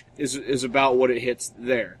 380-ish is about what it hits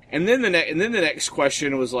there. And then the next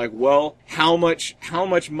question was like, well, how much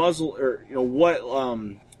muzzle, or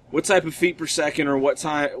what type of feet per second or what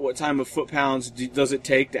time of foot-pounds does it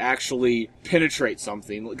take to actually penetrate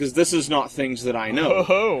something? Because this is not things that I know.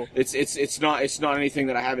 Oh. It's not anything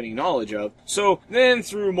that I have any knowledge of. So then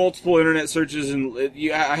through multiple internet searches,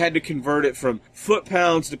 I had to convert it from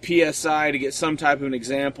foot-pounds to PSI to get some type of an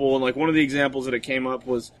example. And like one of the examples that it came up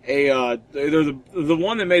was the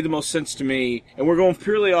one that made the most sense to me, and we're going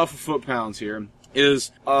purely off of foot-pounds here,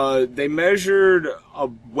 is they measured a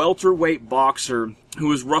welterweight boxer who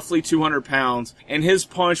was roughly 200 pounds, and his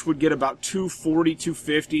punch would get about 240,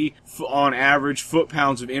 250 on average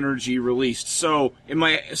foot-pounds of energy released. So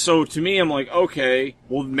to me, I'm like, okay,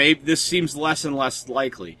 well, maybe this seems less and less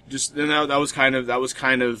likely. Just then that was kind of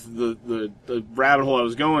the rabbit hole I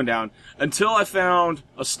was going down, until I found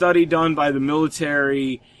a study done by the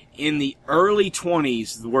military in the early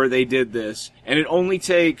 20s where they did this, and it only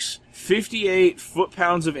takes 58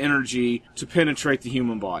 foot-pounds of energy to penetrate the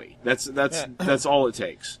human body. That's all it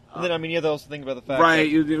takes. And then, you have to also think about the fact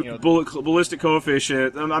right, that, ballistic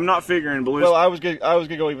coefficient. I'm not figuring ballistic. Well, I was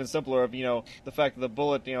gonna go even simpler of, the fact that the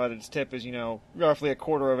bullet, at its tip is, roughly a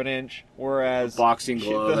quarter of an inch, whereas boxing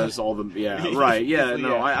glove, that's all the, right,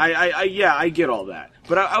 I get all that.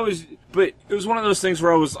 But it was one of those things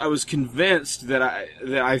where I was convinced that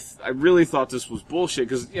I really thought this was bullshit,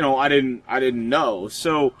 because, I didn't know.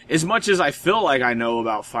 So, as much as I feel like I know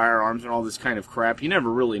about firearms and all this kind of crap, you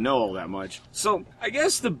never really know all that much. So, I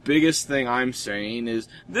guess the biggest thing I'm saying is,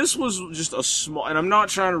 this was just a small, and I'm not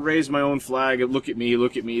trying to raise my own flag and look at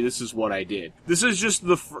me, this is what I did. This is just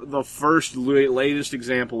the first latest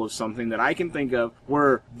example of something that I can think of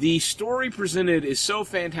where the story presented is so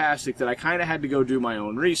fantastic that I kind of had to go do my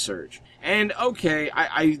own research. footage. And okay,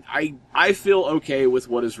 I feel okay with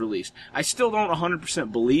what is released. I still don't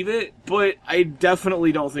 100% believe it, but I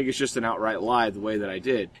definitely don't think it's just an outright lie the way that I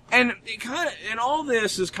did. And and all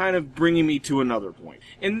this is kind of bringing me to another point.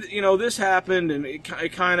 And this happened, and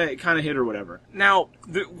it kind of hit or whatever. Now,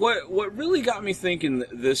 what really got me thinking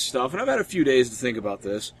this stuff, and I've had a few days to think about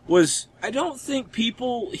this, was I don't think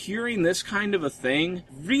people hearing this kind of a thing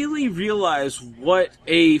really realize what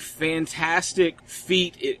a fantastic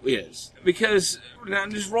feat it is. Because, now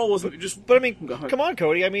just roll with it. But I mean, come on,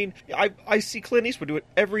 Cody. I mean, I see Clint Eastwood do it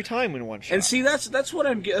every time in one shot. And see, that's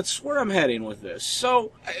where I'm heading with this.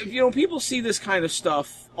 So, people see this kind of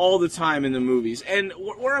stuff all the time in the movies, and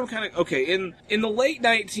where I'm kind of okay in the late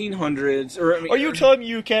 1900s, or I mean, are you telling me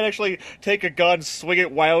you can't actually take a gun, swing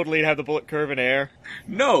it wildly, and have the bullet curve in air?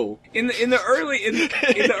 No, in the early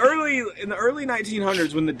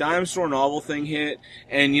 1900s, when the dime store novel thing hit,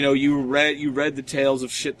 and you read the tales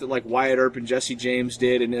of shit that like Wyatt Earp and Jesse James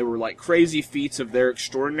did, and they were like crazy feats of their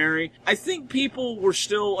extraordinary. I think people were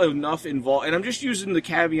still enough involved, and I'm just using the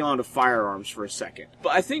caveat of firearms for a second,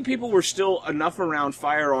 but I think people were still enough around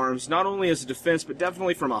firearms, not only as a defense, but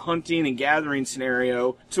definitely from a hunting and gathering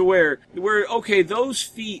scenario, to where okay, those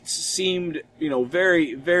feats seemed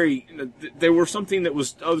very, very, they were something that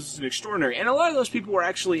was an extraordinary, and a lot of those people were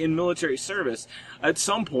actually in military service at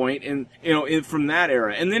some point, from that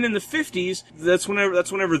era. And then in the 50s, that's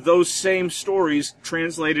whenever those same stories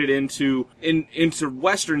translated into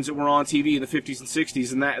westerns that were on TV in the 50s and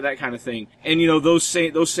 60s and that kind of thing. And those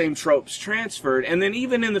same tropes transferred. And then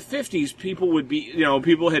even in the 50s,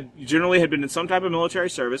 people had generally been in some type of military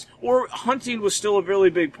service, or hunting was still a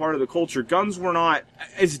really big part of the culture. Guns were not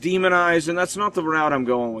as demonized, and that's not the route I'm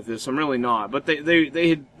going with this. I'm really not. But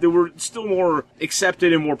they were still more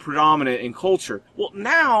accepted and more predominant in culture. Well,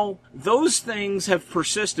 now those things have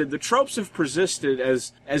persisted. The tropes have persisted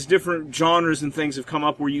as different genres and things have come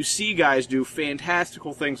up, where you see guys do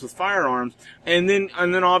fantastical things with firearms, and then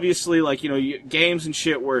obviously games and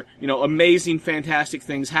shit where amazing, fantastic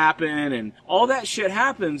things happen, and all that shit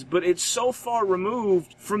happens. But it's so far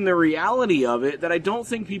removed from the reality of it that I don't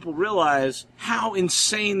think people realize how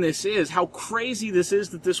insane this is, how crazy this is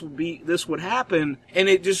that this would happen, and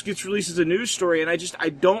it just gets released as a news story. And I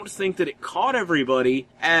don't think that it caught everybody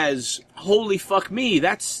as holy fuck me,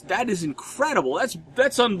 that is incredible.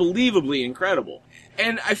 That's unbelievably incredible.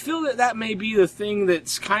 And I feel that may be the thing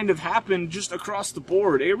that's kind of happened just across the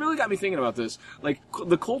board. It really got me thinking about this. Like,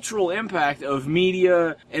 the cultural impact of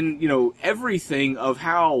media and, everything, of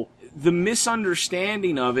how the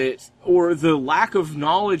misunderstanding of it or the lack of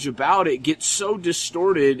knowledge about it gets so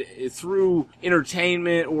distorted through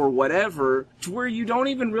entertainment or whatever, to where you don't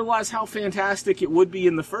even realize how fantastic it would be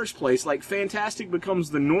in the first place. Like, fantastic becomes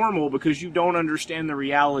the normal because you don't understand the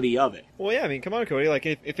reality of it. Well, yeah, I mean, come on, Cody. Like,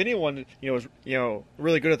 if anyone, is,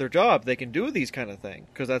 really good at their job, they can do these kind of things,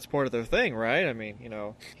 because that's part of their thing, right? I mean,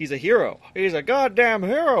 he's a hero. He's a goddamn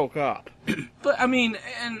hero cop. But I mean,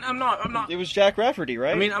 and I'm not. It was Jack Rafferty,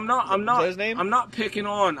 right? I mean, I'm not. Is that his name? I'm not picking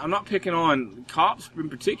on cops in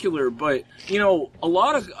particular, but a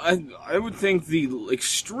lot of I would think the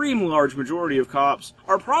extreme large majority of cops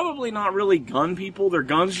are probably not really gun people. Their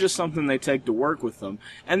gun's just something they take to work with them,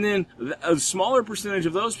 and then a smaller percentage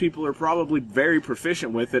of those people are probably very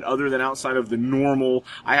proficient with it, other than outside of the normal.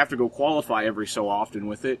 I have to go qualify every so often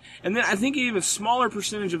with it, and then I think an even smaller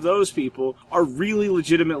percentage of those people are really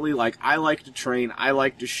legitimately like, I like to train, I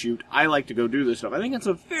like to shoot, I like to go do this stuff. I think it's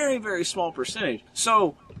a very, very small percentage.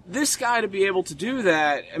 So this guy to be able to do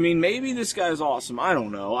that, I mean, maybe this guy's awesome. I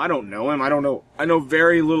don't know. I don't know him. I know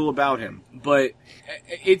very little about him. But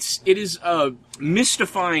it is a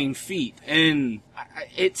mystifying feat, and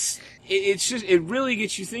it really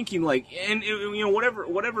gets you thinking, like, and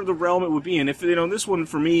whatever the realm it would be in. If this one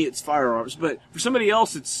for me it's firearms, but for somebody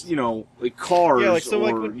else it's like cars, yeah, like, so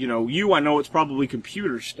or I know it's probably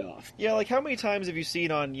computer stuff. Yeah, like, how many times have you seen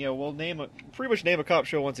on we'll pretty much name a cop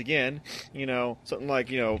show once again, something like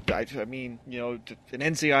an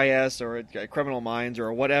NCIS or a Criminal Minds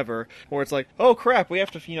or whatever, where it's like, oh crap, we have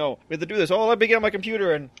to do this. Oh, let me get on my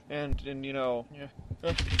computer and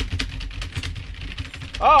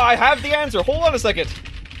I have the answer. Hold on a second.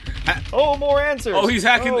 Oh, more answers. Oh, he's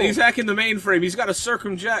hacking. Oh. He's hacking the mainframe. He's got to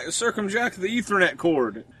circumject the Ethernet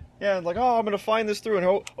cord. Yeah, and like, I'm gonna find this through, and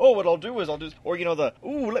what I'll do is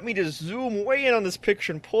let me just zoom way in on this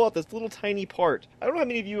picture and pull out this little tiny part. I don't know how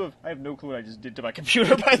many of you have. I have no clue what I just did to my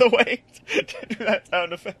computer, by the way, to do that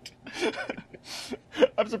sound effect.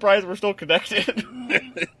 I'm surprised we're still connected.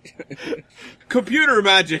 Computer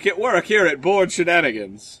magic at work here at Board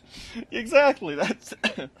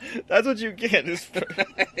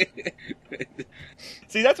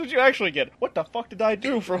See, that's what you actually get. What the fuck did I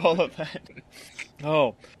do for all of that?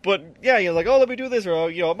 Oh, but yeah, you're like, oh, let me do this, or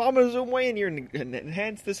I'm gonna zoom way in here and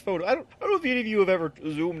enhance this photo. I don't know if any of you have ever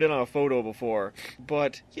zoomed in on a photo before,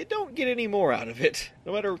 but you don't get any more out of it,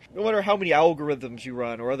 no matter how many algorithms you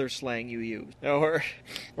run or other slang you use, or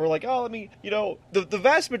like, oh, let me, the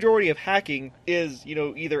vast majority of hacking is,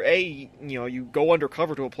 either you go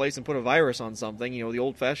undercover to a place and put a virus on something, the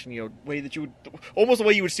old-fashioned, way that you would, almost the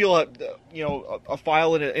way you would steal a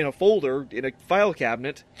file in a folder in a file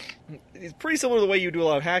cabinet. It's pretty similar to the way you do a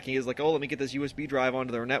lot of hacking. Is like, oh, let me get this USB drive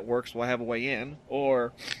onto their network so I have a way in.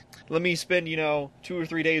 Or let me spend, 2 or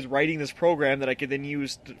 3 days writing this program that I could then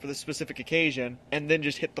use for this specific occasion, and then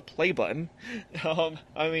just hit the play button. It's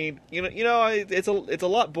a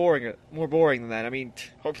lot more boring than that. I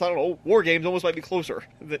don't know, war games almost might be closer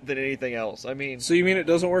than anything else. So you mean it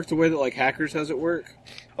doesn't work the way that like Hackers has it work?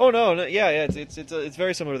 Oh no, yeah, it's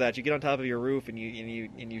very similar to that. You get on top of your roof and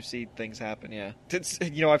you see things happen. Yeah, I've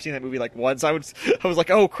seen that movie like once. I was like,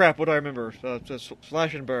 oh crap, what do I remember?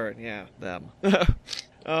 Slash and burn. Yeah, them.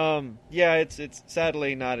 Yeah, it's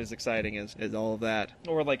sadly not as exciting as all of that.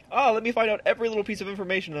 Or like, let me find out every little piece of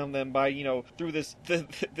information on them by, through this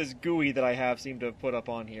GUI that I have seemed to have put up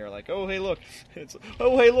on here. Like, oh hey look,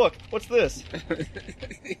 what's this?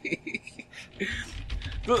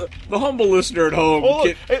 The humble listener at home.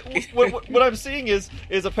 Oh, look, what I'm seeing is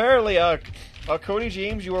apparently Cody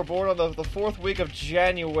James, you were born on the 4th week of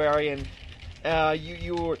January, and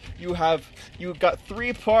you got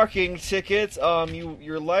 3 parking tickets.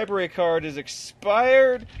 Your library card is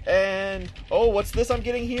expired, and what's this I'm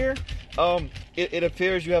getting here? It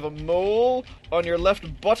appears you have a mole on your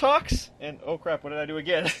left buttocks, and oh crap, what did I do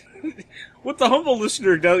again? What the humble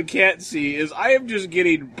listener can't see is I am just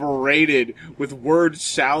getting berated with word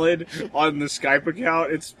salad on the Skype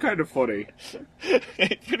account. It's kind of funny.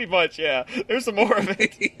 Pretty much, yeah. There's some more of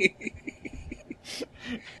it.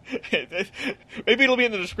 Maybe it'll be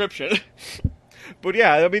in the description. But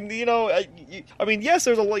yeah, yes,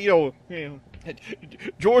 there's a lot,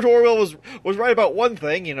 George Orwell was right about one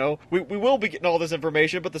thing, we will be getting all this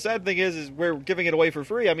information, but the sad thing is we're giving it away for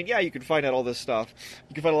free. Yeah, you can find out all this stuff.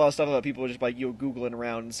 You can find a lot of stuff about people just by, Googling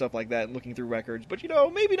around and stuff like that and looking through records, but,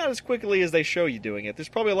 maybe not as quickly as they show you doing it. There's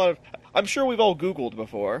probably a lot of, I'm sure we've all Googled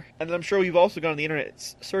before, and I'm sure we've also gone on the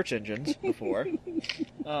internet search engines before.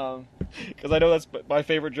 Because I know that's my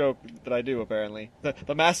favorite joke that I do, apparently.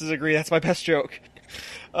 The masses agree that's my best joke.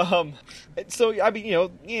 So,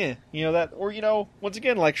 that, or, once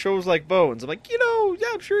again, like shows like Bones, I'm like, yeah,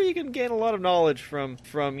 I'm sure you can gain a lot of knowledge from,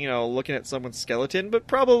 looking at someone's skeleton, but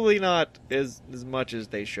probably not as much as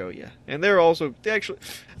they show you. And they're also, actually,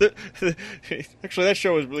 that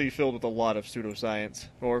show is really filled with a lot of pseudoscience.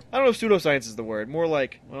 Or, I don't know if pseudoscience is the word, more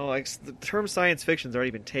like, the term science fiction's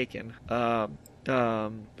already been taken. There's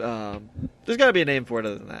gotta be a name for it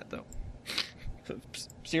other than that, though.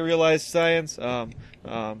 Serialized science,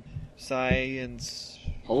 science...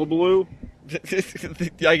 Hullabaloo?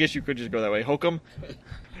 I guess you could just go that way. Hokum?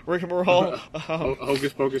 Rigmarole?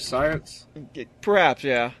 Hocus Pocus Science? Perhaps,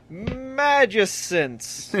 yeah.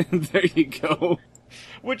 Magicence! There you go.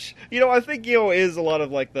 Which, I think, is a lot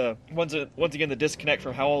of, like, the, once again, the disconnect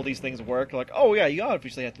from how all these things work. Like, oh, yeah, you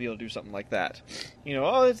obviously have to be able to do something like that.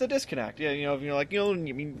 It's a disconnect. Yeah,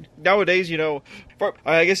 nowadays,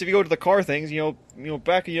 I guess if you go to the car things,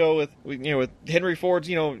 back, with Henry Ford's,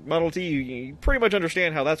 Model T, you pretty much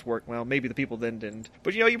understand how that's worked. Well, maybe the people then didn't.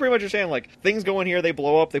 But, you pretty much understand, like, things go in here, they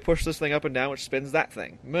blow up, they push this thing up and down, which spins that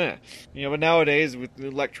thing. Meh. But nowadays, with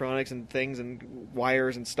electronics and things and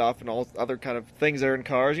wires and stuff and all other kind of things that are in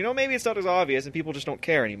cars, maybe it's not as obvious and people just don't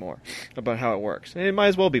care anymore about how it works. And it might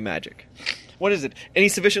as well be magic. What is it? Any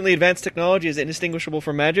sufficiently advanced technology is indistinguishable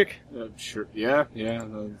from magic? Sure. Yeah.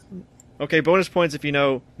 Okay, bonus points if you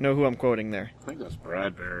know who I'm quoting there. I think that's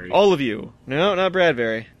Bradbury. All of you. No, not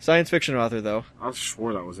Bradbury. Science fiction author, though. I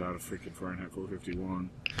swore that was out of freaking Fahrenheit 451.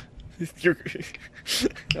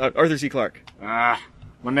 Arthur C. Clarke.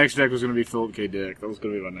 My next deck was going to be Philip K. Dick. That was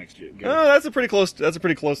going to be my next guess. Oh, that's a pretty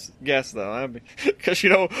close guess, though. Because,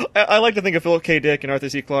 I like to think of Philip K. Dick and Arthur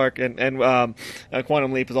C. Clarke and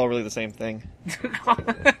Quantum Leap is all really the same thing.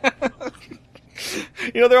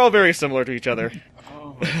 They're all very similar to each other.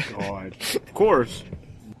 Oh, my God. Of course.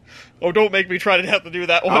 Oh, don't make me try to have to do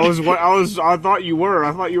that one. I thought you were.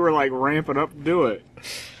 I thought you were, like, ramping up to do it.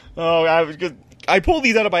 Oh, I pull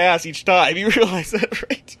these out of my ass each time. You realize that,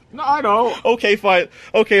 right? No, I don't. Okay, fine.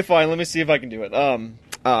 Let me see if I can do it.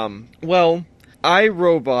 Well,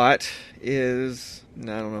 iRobot is...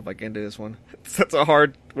 No, I don't know if I can do this one. That's a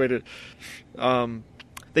hard way to...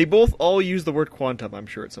 They both all use the word quantum, I'm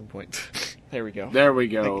sure, at some point. There we go. There we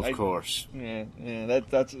go, of course. Yeah,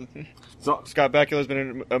 that's... So, Scott Bakula's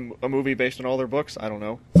been in a movie based on all their books? I don't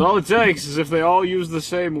know. so all it takes is if they all use the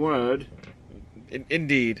same word.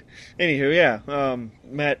 Indeed. Anywho, yeah.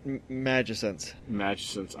 Magicence.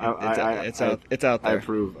 Magicence. It's out there. I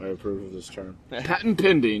approve of this term. Patent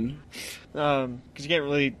pending. Because you can't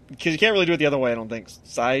really do it the other way. I don't think.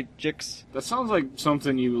 Psychics. That sounds like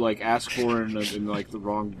something you like ask for in like the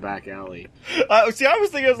wrong back alley. See, I was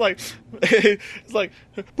thinking it's like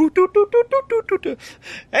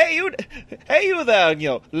hey you there,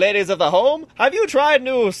 ladies of the home. Have you tried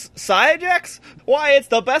new Psychics? Why, it's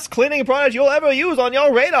the best cleaning product you'll ever use on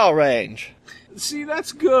your radar range. See,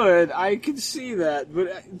 that's good. I can see that,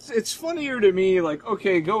 but it's funnier to me. Like,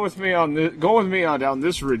 okay, go with me on down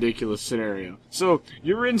this ridiculous scenario. So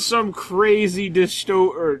you're in some crazy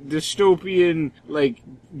dystopian like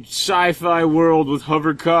sci-fi world with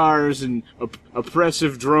hover cars and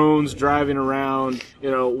oppressive drones driving around.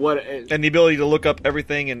 And the ability to look up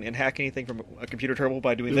everything and hack anything from a computer terminal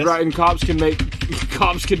by doing this. Right, and cops can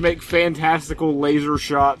make fantastical laser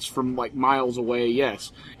shots from like miles away.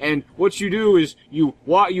 Yes, and what you do is you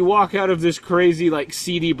walk out of this crazy like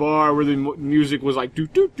seedy bar where the music was like do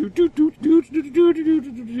do do do do do do do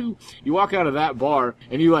do do. You walk out of that bar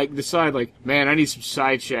and you like decide like, man, I need some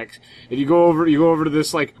side checks, and you go over to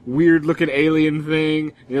this like weird looking alien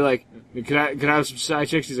thing, and you're like, can I have some side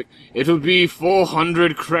checks? He's like, it'll be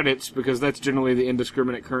 400 credits, because that's generally the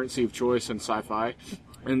indiscriminate currency of choice in sci-fi.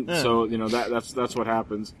 And so, that's what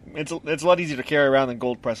happens. It's a lot easier to carry around than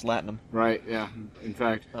gold pressed latinum. Right, yeah. In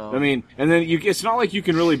fact. I mean, and then it's not like you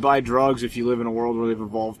can really buy drugs if you live in a world where they've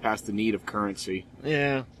evolved past the need of currency.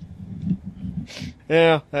 Yeah.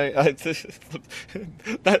 Yeah, see,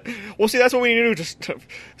 that's what we need to do. Just,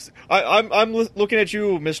 I'm looking at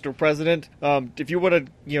you, Mr. President. If you want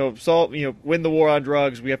to, win the war on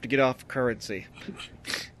drugs, we have to get off currency.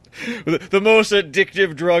 The most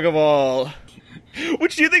addictive drug of all.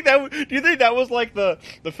 Which do you think that was like the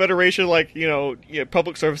Federation, like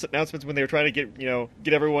public service announcements when they were trying to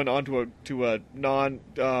get everyone onto a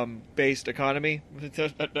non-based economy,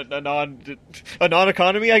 a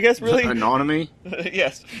non-economy, I guess, really. Anonomy.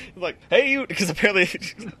 Yes, like, hey you, because apparently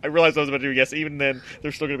I realized I was about to do yes. Even then,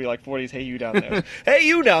 there's still going to be like 40s. Hey you down there. Hey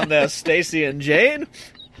you down there, Stacy and Jane.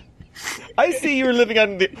 I see you're living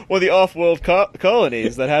on one of the off-world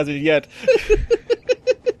colonies that hasn't yet.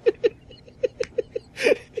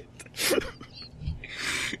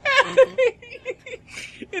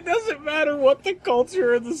 It doesn't matter what the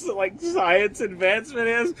culture of this like science advancement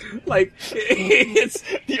is. Like, it's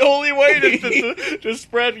the only way to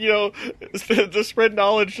spread to spread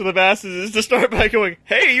knowledge to the masses is to start by going,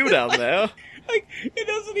 "Hey, you down there." Like, it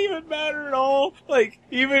doesn't even matter at all. Like,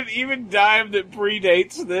 even time that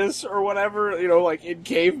predates this or whatever, like in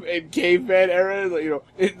caveman era,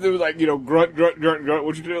 it was like, grunt,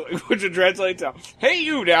 which would translate to, hey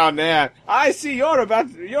you down there, I see you're about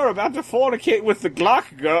to fornicate with the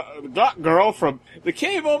Glock girl from the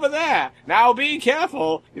cave over there. Now be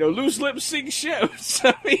careful, loose lips sink ships.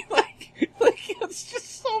 I mean, like it's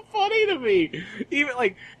just so funny to me. Even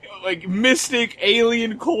like mystic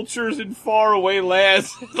alien cultures in faraway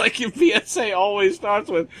lands, like your PSA always starts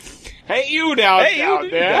with, "Hey you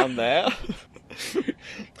down there."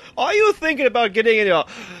 Are you thinking about getting in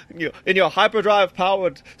your hyperdrive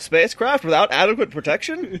powered spacecraft without adequate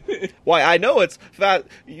protection? Why, I know it's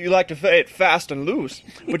you like to say it fast and loose,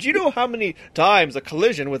 but you know how many times a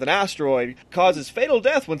collision with an asteroid causes fatal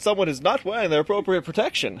death when someone is not wearing their appropriate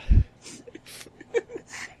protection?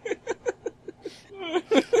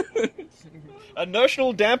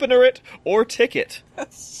 Inertial dampener it or ticket.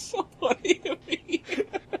 That's so funny to me.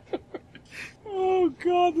 Oh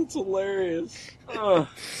god, that's hilarious.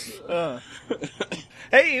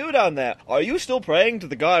 Hey, you down there, are you still praying to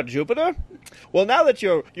the god Jupiter? Well, now that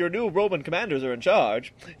your new Roman commanders are in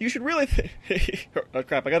charge, you should really oh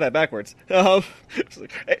crap, I got that backwards. Hey,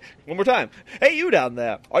 one more time. Hey, you down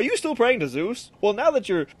there, are you still praying to Zeus? Well, now that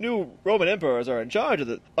your new Roman emperors are in charge of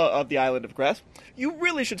the island of Crest, you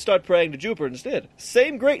really should start praying to Jupiter instead.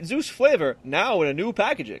 Same great Zeus flavor, now in a new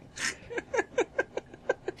packaging.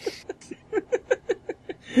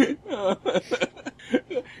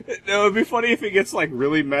 No, it'd be funny if it gets like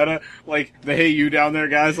really meta, like the "Hey you down there"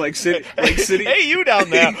 guys, like sitting. Hey you down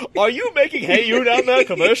there, are you making "Hey you down there"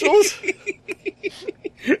 commercials?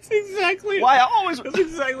 That's exactly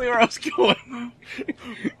where I was going.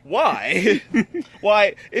 Why?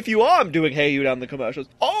 Why, if you are doing "Hey you down there" commercials,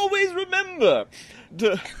 always remember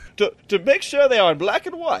to make sure they are in black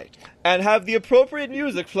and white. and have the appropriate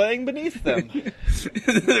music playing beneath them.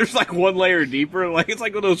 There's like one layer deeper, like it's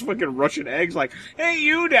like one of those fucking Russian eggs, like, hey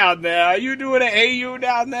you down there, are you doing a hey you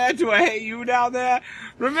down there to a hey you down there?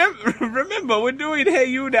 Remember, we're doing hey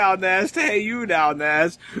you down there to hey you down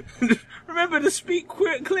there. Remember to speak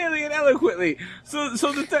clearly and eloquently, so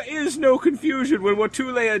that there is no confusion when we're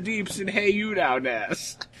 2 layer deeps in hey you down there.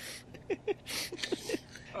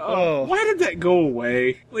 Oh, why did that go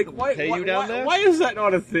away? Like, why is that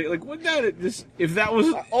not a thing? Like, wouldn't that just, if that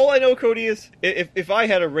was... All I know, Cody, is if I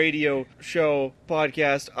had a radio show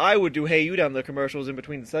podcast, I would do Hey You Down the commercials in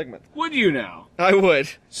between the segments. Would you now? I would.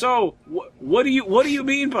 So, what do you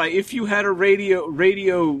mean by if you had a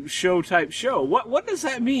radio show type show? What does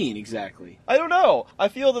that mean exactly? I don't know. I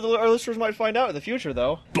feel that our listeners might find out in the future,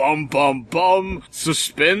 though. Bum.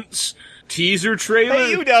 Suspense. Teaser trailer.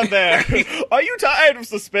 Hey, you down there! Are you tired of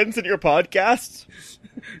suspense in your podcasts?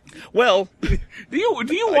 Well, do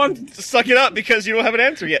you want to suck it up because you don't have an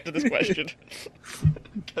answer yet to this question?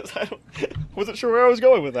 Because I wasn't sure where I was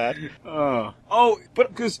going with that.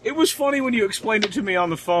 But because it was funny when you explained it to me on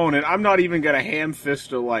the phone, and I'm not even gonna ham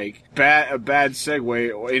fist a bad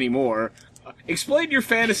segue anymore. Explain your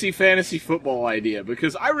fantasy football idea,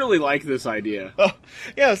 because I really like this idea. Oh,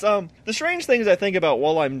 yes, the strange things I think about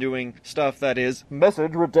while I'm doing stuff that is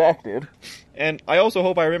message redacted, and I also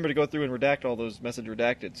hope I remember to go through and redact all those message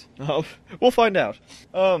redacteds. We'll find out.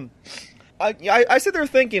 I sit there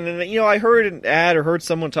thinking, and I heard an ad or heard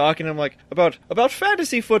someone talking, I'm like, about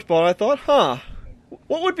fantasy football, and I thought,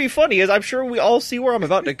 what would be funny is I'm sure we all see where I'm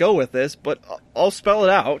about to go with this, but I'll spell it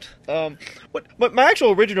out. But my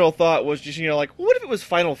actual original thought was just, what if it was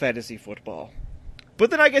Final Fantasy football? But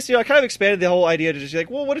then I guess, I kind of expanded the whole idea to just like,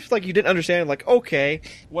 well, what if, you didn't understand, okay,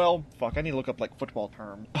 well, fuck, I need to look up, football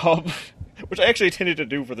terms. Which I actually intended to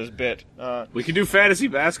do for this bit. We can do fantasy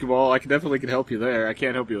basketball. I definitely can help you there. I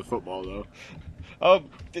can't help you with football, though.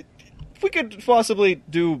 If we could possibly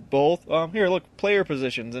do both, here, look, player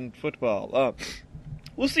positions in football.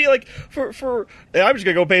 We'll see, for I'm just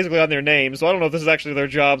gonna go basically on their names, so I don't know if this is actually their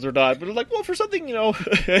jobs or not, but for something,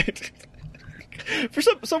 for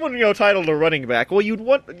someone, titled a running back, well, you'd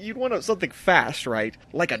want something fast, right?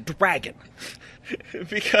 Like a dragon.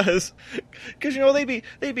 because they'd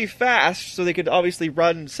be fast, so they could obviously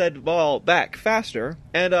run said ball back faster,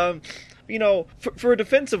 and, for a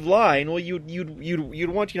defensive line, well, you'd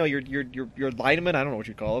want, your lineman, I don't know what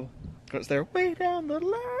you'd call them, because they're way down the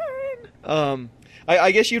line.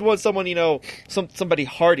 I guess you'd want someone, somebody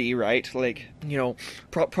hardy, right?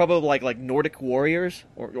 Probably like Nordic warriors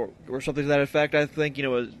or something to that effect. I think,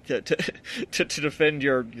 to defend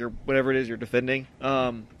your whatever it is you're defending.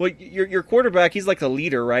 Well, your quarterback, he's like the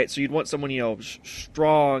leader, right? So you'd want someone,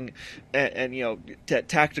 strong and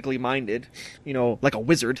tactically minded, like a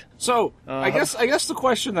wizard. So I guess the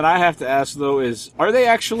question that I have to ask though is, are they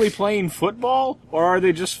actually playing football or are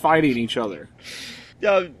they just fighting each other?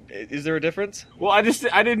 Is there a difference? Well, I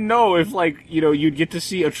didn't know if, you'd get to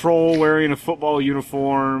see a troll wearing a football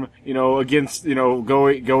uniform, against,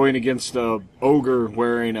 going against a ogre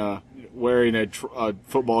wearing a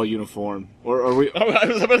football uniform. Or are we... I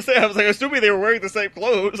was about to say, assuming they were wearing the same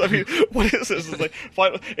clothes. I mean, what is this? It's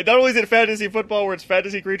not only is it fantasy football where it's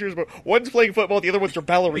fantasy creatures, but one's playing football, the other one's are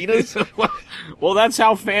ballerinas. Well, that's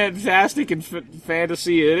how fantastic and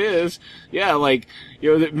fantasy it is. Yeah,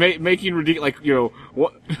 making ridiculous,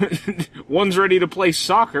 one's ready to play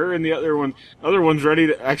soccer and the other one's ready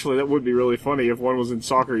to, actually that would be really funny if one was in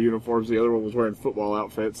soccer uniforms, the other one was wearing football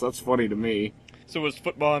outfits. That's funny to me. So is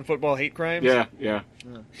football and football hate crimes? Yeah.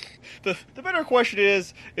 The better question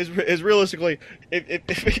is realistically,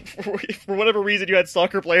 if for whatever reason you had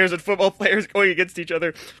soccer players and football players going against each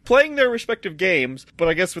other, playing their respective games, but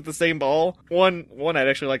I guess with the same ball, one I'd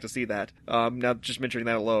actually like to see that. Now just mentioning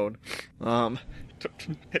that alone.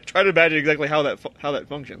 Try to imagine exactly how that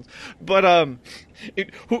functions. But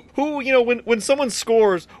when someone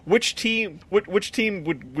scores, which team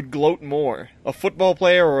would gloat more? A football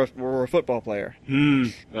player or a football player?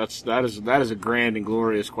 That is a grand and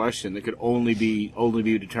glorious question that could only be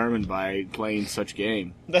determined by playing such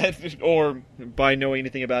game. Or by knowing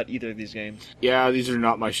anything about either of these games. Yeah, these are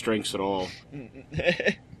not my strengths at all.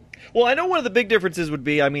 Well, I know one of the big differences would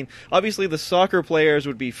be, obviously the soccer players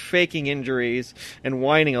would be faking injuries and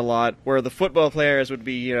whining a lot, where the football players would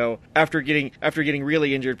be, after getting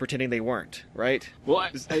really injured, pretending they weren't, right? Well,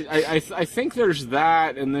 I think there's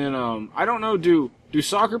that, and then I don't know, do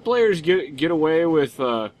soccer players get away with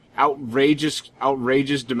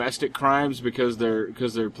outrageous domestic crimes because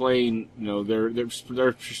they're playing, you know, their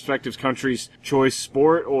respective country's choice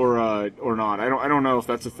sport or not. I don't know if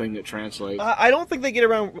that's a thing that translates. I don't think they get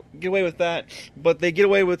away with that, but they get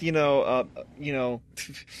away with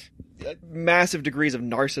massive degrees of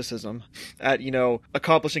narcissism at, you know,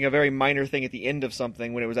 accomplishing a very minor thing at the end of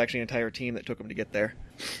something when it was actually an entire team that took them to get there.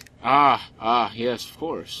 Yes, of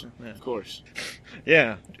course. Yeah. Of course.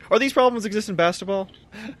 Yeah. Are these problems exist in basketball?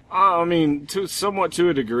 I mean, somewhat to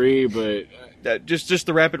a degree, but just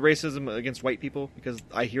the rapid racism against white people because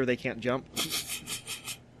I hear they can't jump.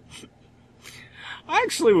 I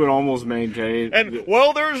actually would almost maintain. And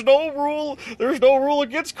well, there's no rule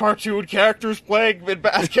against cartoon characters playing in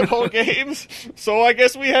basketball games, so I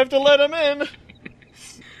guess we have to let them in.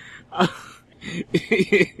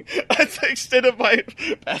 That's the extent of my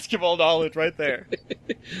basketball knowledge right there.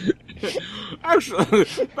 Actually,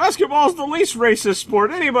 basketball's the least racist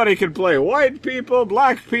sport anybody can play. White people,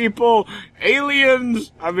 black people,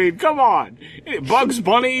 aliens. I mean, come on. Bugs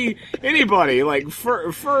Bunny, anybody. Like,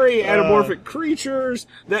 furry, anamorphic creatures.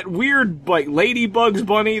 That weird, like, lady Bugs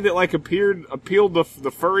Bunny that, like, appealed to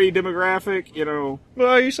the furry demographic, you know. Well,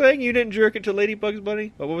 are you saying you didn't jerk it to Lady Bugs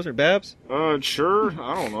Bunny? What was her, Babs? Sure.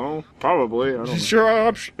 I don't know. Probably. I don't know. Sure,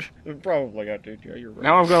 I'm sure. Probably got to. Yeah, you're right.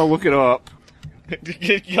 Now I've got to look it up.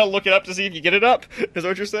 You gotta look it up to see if you get it up? Is that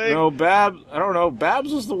what you're saying? No, Babs, I don't know.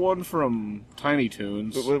 Babs was the one from Tiny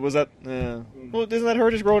Toons. Was that... Well, isn't that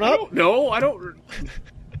her just growing up? No, I don't...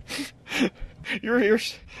 You're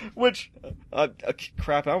which...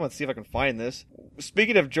 crap, I want to see if I can find this.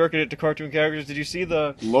 Speaking of jerking it to cartoon characters, did you see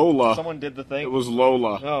the... Lola. Someone did the thing. It was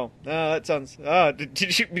Lola. Oh, that sounds...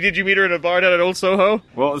 Did you meet her in a bar down at Old Soho?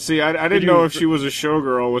 Well, see, I didn't know if she was a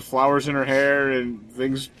showgirl with flowers in her hair and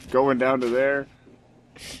things going down to there.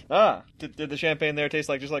 Did the champagne there taste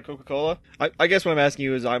just like Coca-Cola? I guess what I'm asking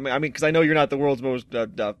you is, I mean, because I know you're not the world's most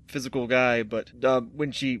physical guy, but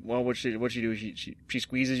when she, well, what'd she do? She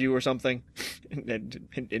squeezes you or something,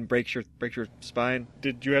 and breaks your spine.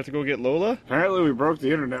 Did you have to go get Lola? Apparently, we broke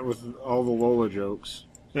the internet with all the Lola jokes.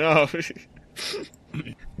 No.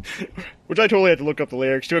 Which I totally had to look up the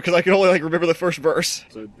lyrics to it because I could only remember the first verse.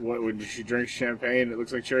 So what, when she drinks champagne, it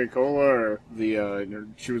looks like cherry cola, or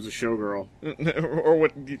she was a showgirl, or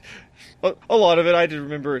what? A lot of it I just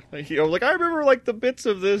remember. I remember the bits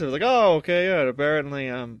of this. I was like, oh, okay, yeah. Apparently,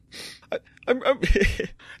 I'm I'm a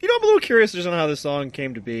little curious just on how this song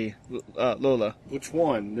came to be, Lola. Which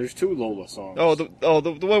one? There's two Lola songs. The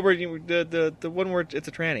one where the one where it's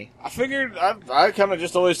a tranny. I figured I kind of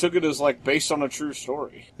just always took it as based on a true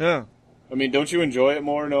story. Yeah. I mean, don't you enjoy it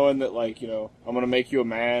more knowing that, I'm gonna make you a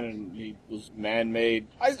man and he was man-made?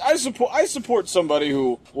 I support somebody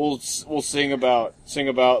who will sing about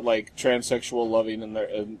transsexual loving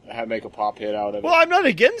and make a pop hit out of it. Well, I'm not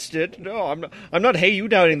against it. No, I'm not. Hey, you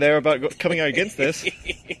doubting there about coming out against this?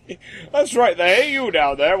 That's right. The "Hey you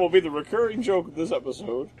down there" will be the recurring joke of this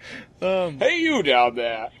episode. Hey you down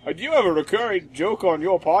there, do you have a recurring joke on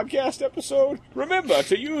your podcast episode? Remember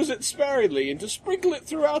to use it sparingly and to sprinkle it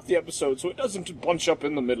throughout the episode, so it doesn't bunch up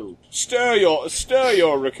in the middle. Stir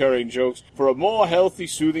your recurring jokes for a more healthy,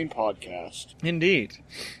 soothing podcast. Indeed.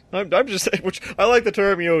 I'm just saying, which I like the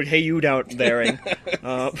term, hey you down there,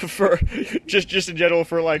 for just in general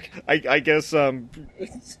for I guess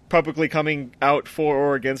publicly coming out for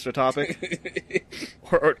or against a topic,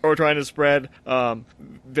 or trying to spread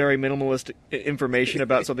very minimalist information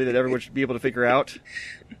about something that everyone should be able to figure out.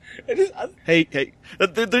 Hey,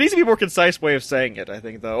 there needs to be a more concise way of saying it, I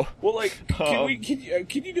think, though. Well, can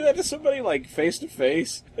you do that to somebody, face to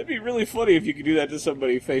face? That'd be really funny if you could do that to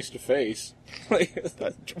somebody face to face.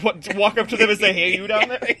 What, walk up to them and say, hey, you down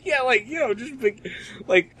there? Yeah, just big,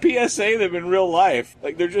 PSA them in real life.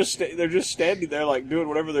 They're just standing there, doing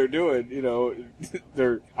whatever they're doing,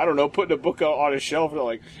 they're, I don't know, putting a book on a shelf, and they're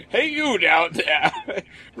like, hey, you down there!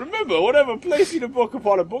 Remember, whatever placing a book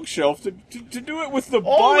upon a bookshelf, to do it with the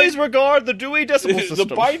always regard the Dewey Decimal System.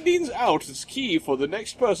 The bindings out is key for the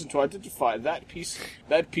next person to identify that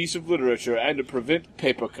piece of literature and to prevent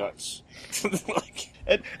paper cuts.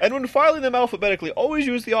 And when filing them alphabetically, always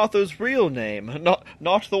use the author's real name,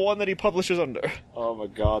 not the one that he publishes under. Oh my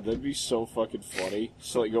god, that'd be so fucking funny.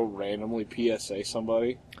 So you'll randomly PSA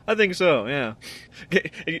somebody. I think so, yeah.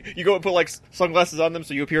 You go and put sunglasses on them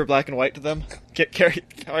so you appear black and white to them. Carry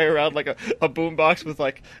around a boombox with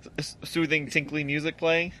soothing, tinkly music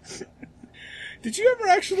playing. Did you ever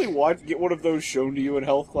actually get one of those shown to you in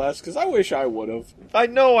health class? Because I wish I would have. I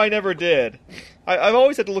know I never did. I've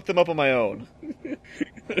always had to look them up on my own.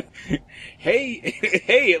 Hey,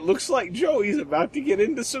 it looks like Joey's about to get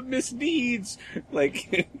into some misdeeds.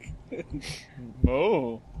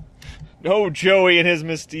 Oh. Oh, Joey and his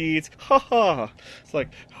misdeeds. Ha ha. It's like,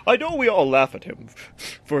 I know we all laugh at him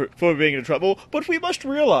for being in trouble, but we must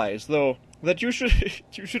realize, though, that you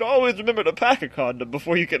should always remember to pack a condom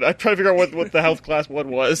before you can... I'm trying to figure out what the health class one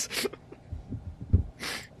was.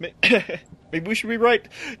 Maybe we should rewrite...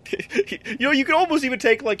 you could almost even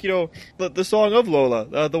take, the song of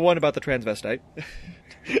Lola, the one about the transvestite,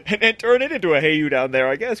 and turn it into a Hey You Down There,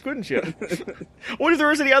 I guess, couldn't you? What if there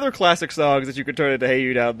was any other classic songs that you could turn into Hey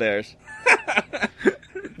You Down There's?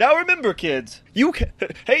 Now remember, kids,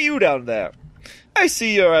 Hey You Down There, I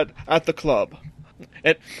see you're at the club,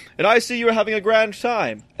 and I see you're having a grand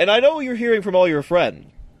time, and I know you're hearing from all your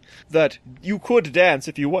friends that you could dance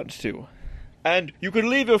if you want to. And you could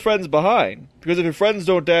leave your friends behind, because if your friends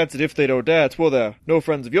don't dance and if they don't dance, well, they're no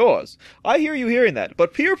friends of yours. I hear you hearing that,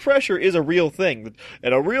 but peer pressure is a real thing,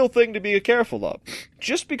 and a real thing to be careful of.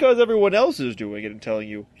 Just because everyone else is doing it and telling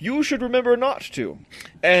you, you should remember not to.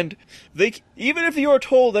 And even if you are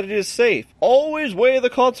told that it is safe, always weigh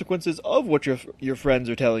the consequences of what your friends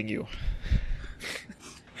are telling you.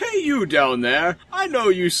 Hey, you down there! I know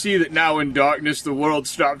you see that now in darkness the world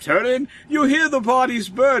stopped turning. You hear the bodies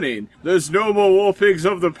burning. There's no more war pigs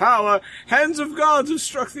of the power. Hands of gods have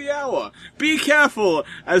struck the hour. Be careful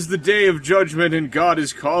as the day of judgment and God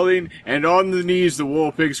is calling, and on the knees the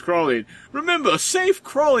war pigs crawling. Remember, safe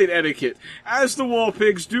crawling etiquette, as the war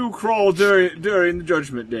pigs do crawl during the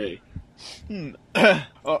judgment day.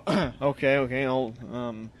 Okay, I'll,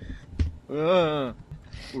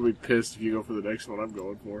 We'll be pissed if you go for the next one I'm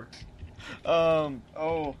going for.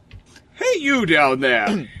 Hey, you down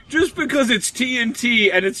there! Just because it's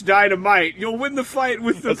TNT and it's dynamite, you'll win the fight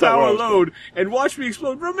with the power load and watch me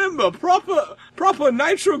explode. Remember, proper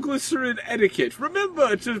nitroglycerin etiquette.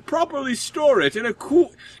 Remember to properly store it in a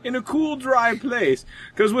cool, dry place,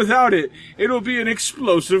 because without it, it'll be an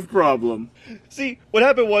explosive problem. See, what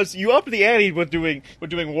happened was you upped the ante with doing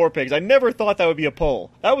war pigs. I never thought that would be a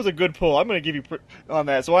pull. That was a good pull. I'm going to give you on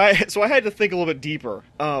that. So I had to think a little bit deeper.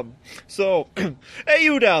 Hey,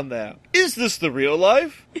 you down there. Is this the real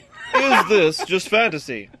life? Is this just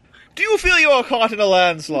fantasy? Do you feel you are caught in a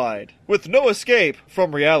landslide with no escape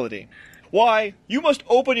from reality? Why, you must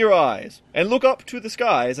open your eyes and look up to the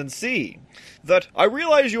skies and see that I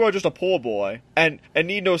realize you are just a poor boy and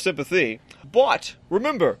need no sympathy. But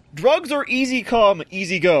remember, drugs are easy come,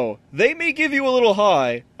 easy go. They may give you a little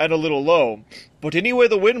high and a little low, but any way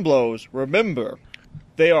the wind blows, remember,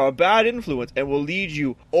 they are a bad influence and will lead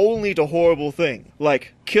you only to horrible things,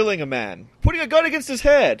 like killing a man, putting a gun against his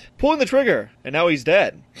head, pulling the trigger, and now he's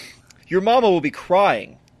dead. Your mama will be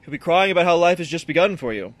crying. She'll be crying about how life has just begun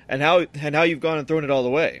for you, and how you've gone and thrown it all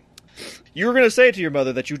away. You're going to say to your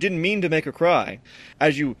mother that you didn't mean to make her cry,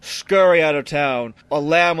 as you scurry out of town, a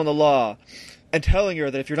lamb on the law, and telling her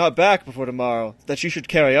that if you're not back before tomorrow, that she should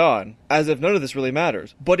carry on, as if none of this really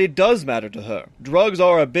matters. But it does matter to her. Drugs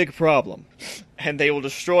are a big problem, and they will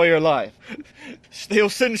destroy your life. They'll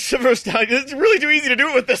send shivers down. It's really too easy to do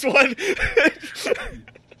it with this one.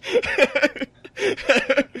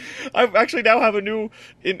 I actually now have a new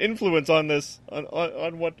influence on this,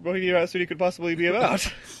 on what Bohemian Rhapsody could possibly be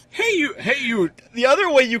about. Hey, you. The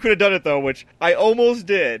other way you could have done it, though, which I almost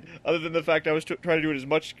did, other than the fact I was trying to do it as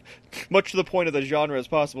much to the point of the genre as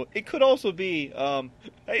possible, it could also be,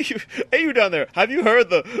 hey, you down there, have you heard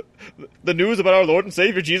the news about our Lord and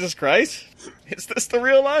Savior Jesus Christ? Is this the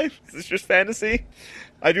real life? Is this just fantasy?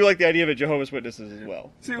 I do like the idea of it, Jehovah's Witnesses as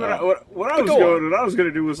well. See, what I was going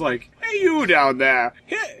to do was like, hey, you down there,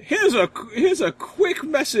 here's a quick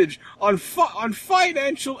message on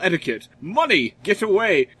financial etiquette. Money, get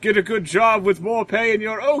away, get a good job with more pay and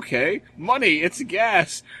you're okay. Money, it's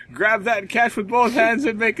gas. Grab that cash with both hands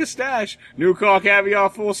and make a stash. New car,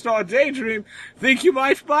 caviar, 4-star daydream. Think you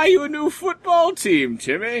might buy you a new football team,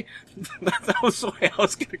 Timmy. That was the way I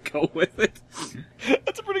was going to go with it.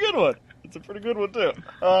 That's a pretty good one. It's a pretty good one, too.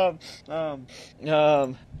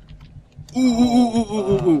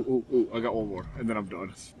 Ooh. I got one more, and then I'm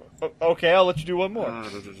done. Okay, I'll let you do one more.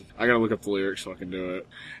 I gotta look up the lyrics so I can do it.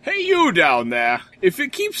 Hey, you down there! If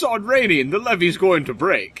it keeps on raining, the levee's going to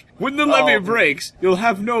break. When the levee breaks, you'll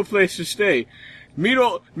have no place to stay. Mean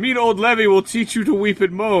old levee will teach you to weep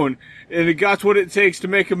and moan, and it got what it takes to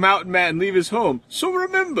make a mountain man leave his home. So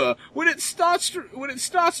remember, when it starts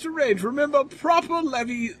to rain, remember proper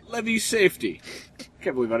levee safety. I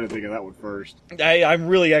can't believe I didn't think of that one first. I'm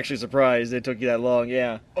really actually surprised it took you that long,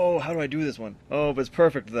 yeah. Oh, how do I do this one? Oh, but it's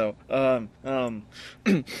perfect, though.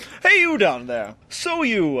 Hey, you down there. So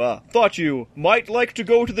you, thought you might like to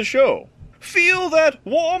go to the show. Feel that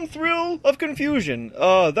warm thrill of confusion,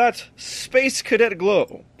 that space cadet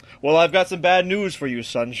glow. Well, I've got some bad news for you,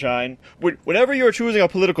 Sunshine. Whenever you're choosing a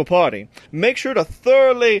political party, make sure to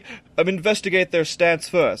thoroughly investigate their stance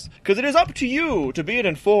first, because it is up to you to be an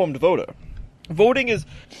informed voter. Voting is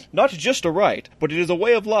not just a right, but it is a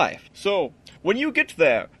way of life. So, when you get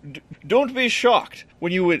there, don't be shocked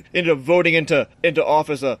when you end up voting into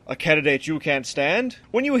office a candidate you can't stand.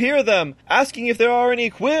 When you hear them asking if there are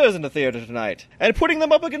any queers in the theater tonight, and putting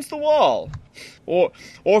them up against the wall. Or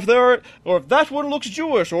if that one looks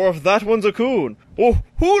Jewish, or if that one's a coon. Or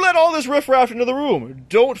who let all this riffraff into the room?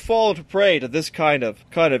 Don't fall prey to this kind of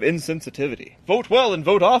insensitivity. Vote well and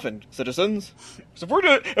vote often, citizens. So if we're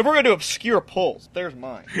gonna do obscure polls, there's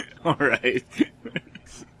mine. All right.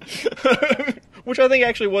 Which I think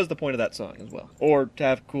actually was the point of that song as well. Or to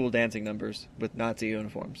have cool dancing numbers with Nazi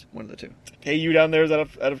uniforms. One of the two. Hey, you down there is out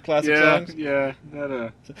of classic songs? Yeah,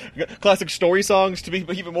 that Classic story songs, to be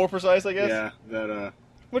even more precise, I guess? Yeah, that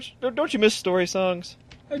Which, don't you miss story songs?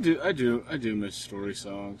 I do miss story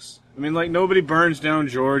songs. I mean, like, nobody burns down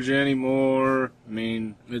Georgia anymore. I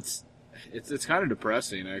mean, it's kind of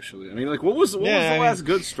depressing, actually. I mean, like, what was the last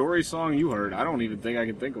good story song you heard? I don't even think I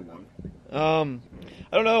can think of one.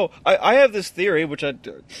 I don't know. I have this theory,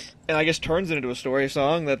 and I guess turns it into a story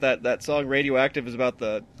song, that song Radioactive is about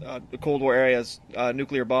the Cold War era's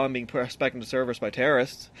nuclear bomb being pressed back into service by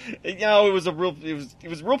terrorists. You know, it was a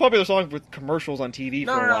real popular song with commercials on TV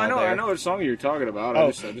for a while. I know what song you're talking about. Oh.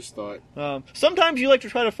 I just thought. Sometimes you like to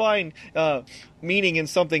try to find meaning in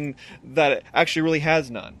something that actually really has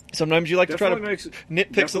none. Sometimes you like to try to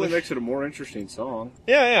nitpick. Definitely makes it a more interesting song.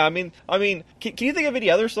 Yeah. I mean, can you think of any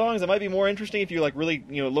other songs that might be more interesting if you like really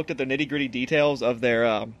looked at the nitty gritty details of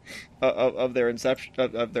their of their inception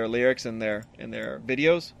of their lyrics and their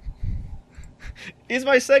videos? Is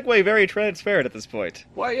my segue very transparent at this point?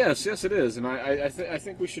 Why, yes, it is, and I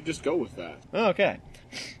think we should just go with that. Okay.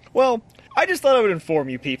 Well, I just thought I would inform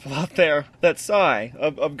you people out there that Psy,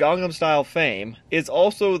 of Gangnam Style fame, is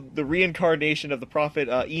also the reincarnation of the prophet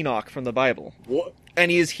Enoch from the Bible. What?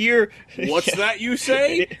 And he is here... What's that you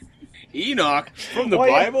say? Enoch from the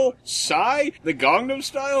Bible? Psy? The Gangnam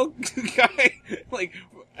Style guy? Like...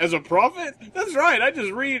 As a prophet? That's right. I just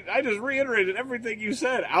reiterated everything you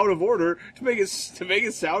said out of order to make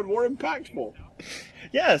it sound more impactful.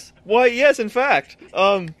 Yes. Why, yes, in fact.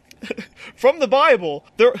 From the Bible,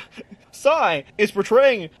 Psy is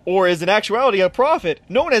portraying, or is in actuality a prophet,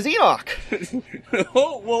 known as Enoch.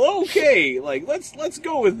 Oh, well, okay. Like, let's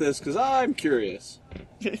go with this, because I'm curious.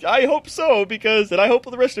 I hope so, and I hope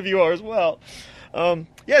the rest of you are as well.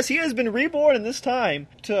 Yes, he has been reborn in this time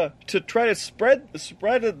to try to spread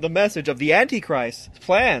the message of the Antichrist's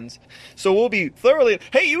plans. So we'll be thoroughly...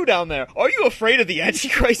 Hey, you down there, are you afraid of the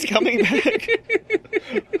Antichrist coming back?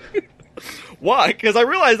 Why? Because I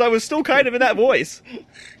realized I was still kind of in that voice.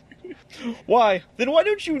 Why? Then why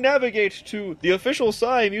don't you navigate to the official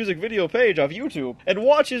Psy music video page of YouTube and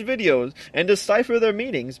watch his videos and decipher their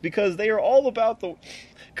meanings, because they are all about the...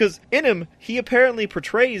 Because in him, he apparently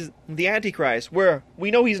portrays the Antichrist, where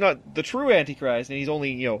we know he's not the true Antichrist, and he's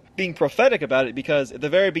only, being prophetic about it, because at the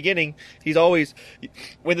very beginning, he's always,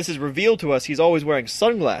 when this is revealed to us, he's always wearing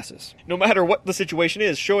sunglasses. No matter what the situation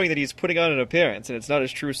is, showing that he's putting on an appearance, and it's not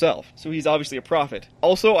his true self. So he's obviously a prophet.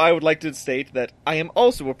 Also, I would like to state that I am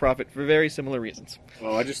also a prophet for very similar reasons.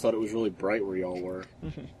 Well, I just thought it was really bright where y'all were.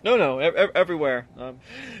 No, everywhere.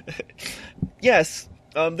 Yes.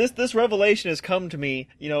 This revelation has come to me,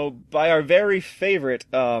 by our very favorite,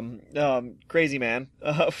 crazy man,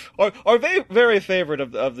 our very, very favorite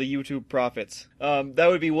of the YouTube prophets. That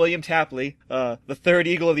would be William Tapley, the third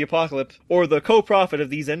eagle of the apocalypse, or the co-prophet of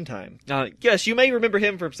these end times. Yes, you may remember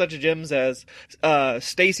him from such gems as,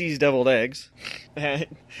 Stacy's Deviled Eggs.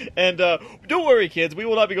 And don't worry kids, we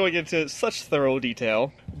will not be going into such thorough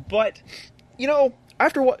detail. But,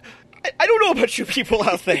 after what... I don't know about you people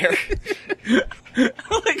out there.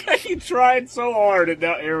 Like how you tried so hard, and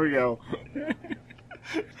now here we go. I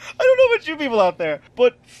don't know about you people out there,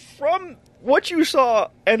 but from what you saw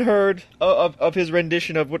and heard of his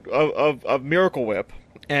rendition of Miracle Whip,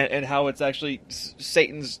 and how it's actually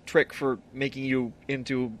Satan's trick for making you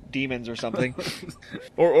into demons or something,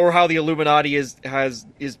 or how the Illuminati is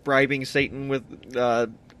bribing Satan with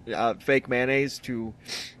fake mayonnaise to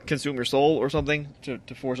consume your soul or something to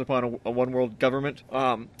force upon a one world government.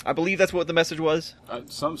 I believe that's what the message was.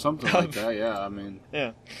 Something like that. Yeah, I mean.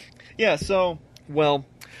 Yeah. So, well,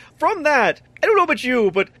 from that, I don't know about you,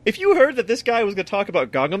 but if you heard that this guy was going to talk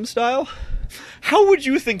about Gangnam Style, How would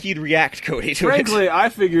you think he'd react, Cody, to Frankly, it? I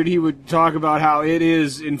figured he would talk about how it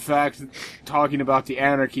is, in fact, talking about the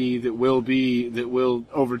anarchy that will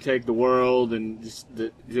overtake the world, and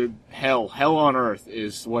the hell on earth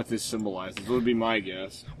is what this symbolizes. Would be my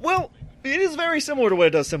guess. Well, it is very similar to what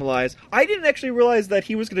it does symbolize. I didn't actually realize that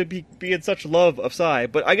he was going to be in such love of Psy,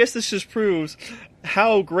 but I guess this just proves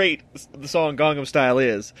how great the song Gangnam Style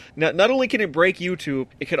is. Now, not only can it break YouTube,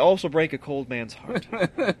 it can also break a cold man's heart.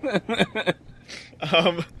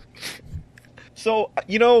 So,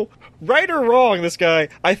 right or wrong, this guy,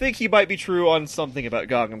 I think he might be true on something about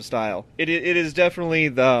Gangnam Style. It is definitely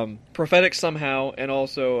the prophetic somehow, and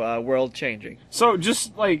also world-changing. So,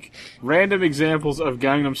 just, random examples of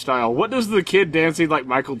Gangnam Style. What does the kid dancing like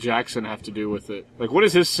Michael Jackson have to do with it? What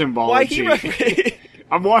is his symbology?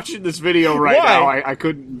 I'm watching this video right now. I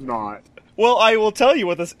couldn't not. Well, I will tell you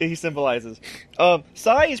what he symbolizes.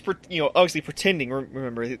 Psy is, obviously pretending.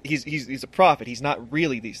 Remember, he's a prophet. He's not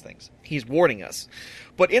really these things. He's warning us.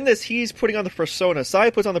 But in this, he's putting on the persona. Psy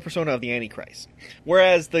puts on the persona of the Antichrist.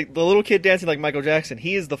 Whereas the little kid dancing like Michael Jackson,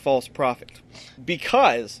 he is the false prophet.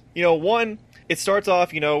 Because, one, it starts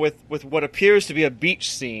off, with what appears to be a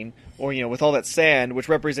beach scene, or, with all that sand, which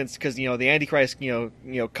represents, because, the Antichrist,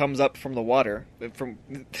 comes up from the water. I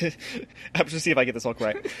have to see if I get this all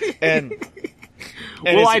correct. And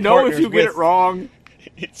well, I know if you get it wrong.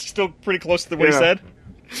 It's still pretty close to what he said.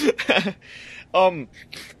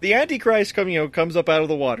 The Antichrist comes up out of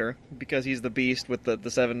the water because he's the beast with the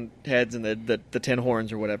 7 heads and the 10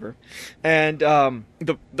 horns or whatever. And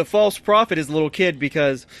the false prophet is the little kid,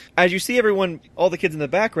 because as you see all the kids in the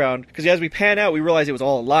background, because as we pan out, we realize it was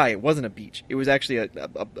all a lie. It wasn't a beach. It was actually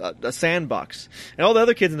a sandbox. And all the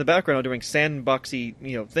other kids in the background are doing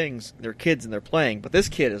sandboxy things. They're kids and they're playing, but this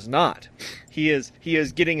kid is not. He is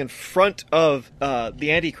getting in front of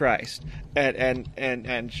the Antichrist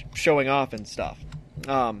and showing off and stuff.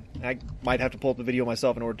 I might have to pull up the video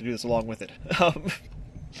myself in order to do this along with it.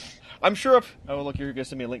 I'm sure oh, look, you're going to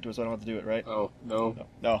send me a link to it, so I don't have to do it, right? Oh, no.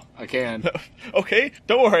 No. I can. Okay,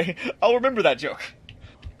 don't worry. I'll remember that joke.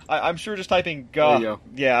 I'm sure just typing There you go.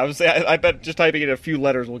 Yeah, I bet just typing in a few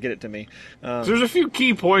letters will get it to me. So there's a few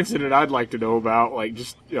key points in it I'd like to know about,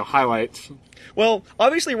 just highlights. Well,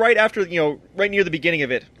 obviously right after, right near the beginning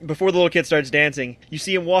of it, before the little kid starts dancing, you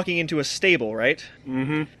see him walking into a stable, right?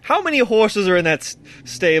 Mm-hmm. How many horses are in that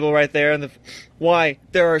stable right there? And why,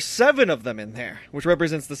 there are 7 of them in there, which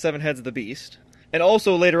represents the 7 heads of the beast. And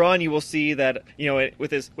also later on, you will see that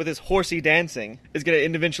with his horsey dancing is going to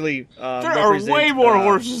individually there are way more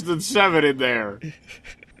horses than 7 in there.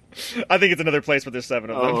 I think it's another place where there's 7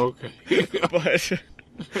 of them. Oh, okay. but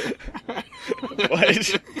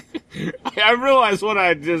I realized what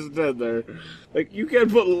I just did there. You can't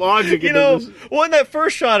put logic into this. Well, in that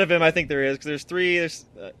first shot of him, I think there is, because there's 3.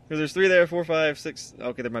 There's 3 there, 4, 5, 6.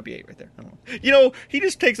 Okay, there might be 8 right there. I don't know. He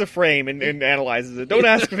just takes a frame and analyzes it. Don't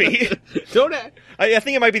ask me. I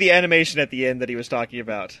think it might be the animation at the end that he was talking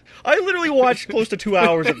about. I literally watched close to 2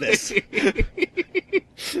 hours of this.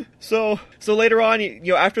 So later on,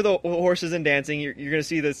 after the horses and dancing, you're going to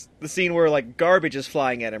see the scene where garbage is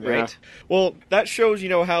flying at him, right? Yeah. Well, that shows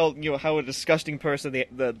how a disgusting person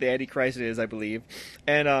the Antichrist is, I believe,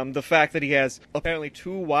 and the fact that he has apparently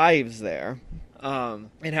 2 wives there. And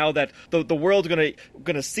how that the world's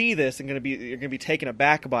gonna see this and you're gonna be taken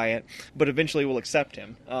aback by it, but eventually will accept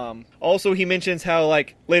him. Also, he mentions how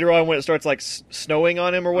later on when it starts snowing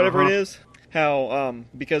on him or whatever it is, how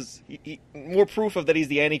because more proof of that he's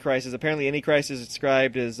the Antichrist is apparently Antichrist is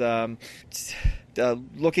described as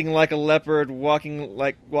looking like a leopard, walking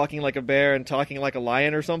like a bear, and talking like a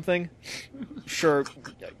lion or something. Sure,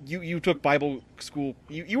 you took Bible school.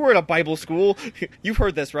 You were in a Bible school. You've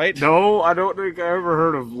heard this, right? No, I don't think I ever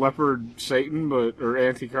heard of leopard Satan, or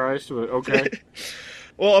Antichrist, but okay.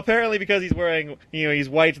 Well, apparently because he's wearing, he's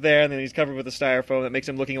white there, and then he's covered with a styrofoam that makes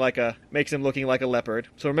him looking like a leopard.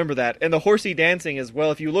 So remember that. And the horsey dancing as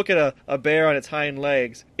well. If you look at a bear on its hind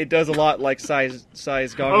legs, it does a lot like size Gangnam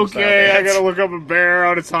Style. Okay, I gotta look up a bear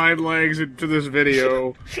on its hind legs into this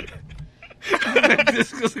video.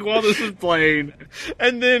 Just while this is playing.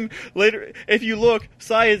 And then later, if you look,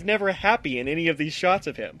 Psy is never happy in any of these shots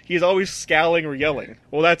of him. He's always scowling or yelling.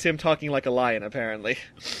 Well, that's him talking like a lion, apparently.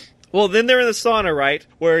 Well, then they're in the sauna, right?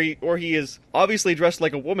 Where he is obviously dressed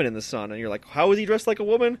like a woman in the sauna. And you're like, how is he dressed like a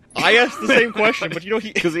woman? I asked the same question, but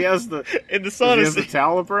because he has the in the sauna, he has the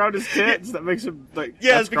towel up around his tits. That makes him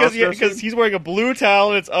it's because he's wearing a blue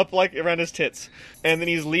towel and it's up around his tits, and then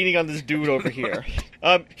he's leaning on this dude over here.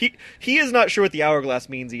 He is not sure what the hourglass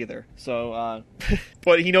means either. So,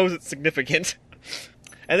 but he knows it's significant.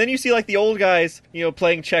 And then you see like the old guys,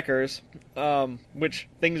 playing checkers. Which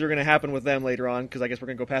things are going to happen with them later on, because I guess we're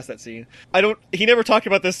going to go past that scene. He never talked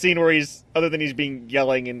about this scene where other than he's being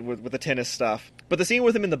yelling and with the tennis stuff. But the scene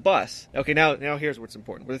with him in the bus. Okay, now here's what's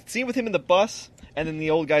important. The scene with him in the bus, and then the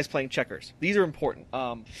old guys playing checkers. These are important.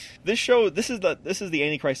 This is the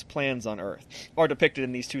Antichrist's plans on Earth, are depicted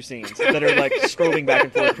in these two scenes that are like scrolling back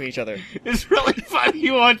and forth between each other. It's really funny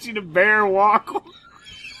watching a bear walk.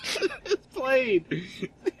 It's played.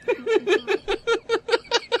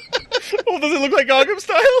 Well, does it look like Gangnam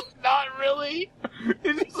Style? Not really.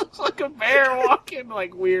 It just looks like a bear walking,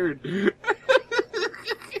 like, weird.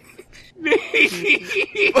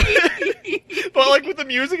 But like with the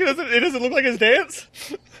music, it doesn't look like his dance.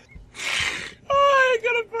 Oh, I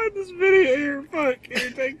gotta find this video here. Fuck,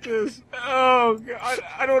 here, take this. Oh, God.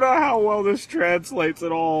 I don't know how well this translates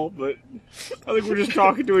at all, but I think we're just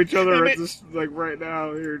talking to each other at this, like, right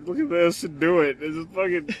now. Here, look at this and do it. This is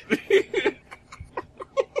fucking...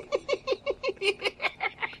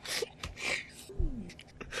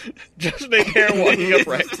 Just make hair walking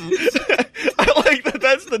upright. I like that.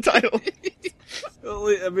 That's the title.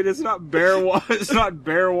 I mean, it's not bear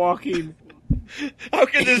walking. How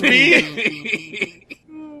can this be?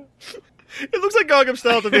 It looks like Gangnam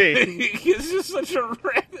Style to me. It's just such a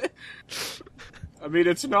I mean,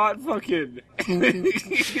 it's not fucking...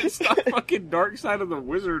 it's not fucking Dark Side of the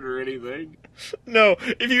Wizard or anything. No,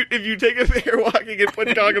 if you take a bear walking and put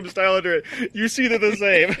Gangnam Style under it, you see they're the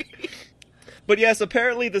same. But yes,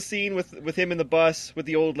 apparently the scene with him in the bus, with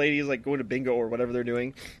the old ladies like going to bingo or whatever they're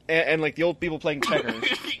doing, and like the old people playing checkers.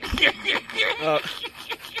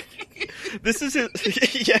 This is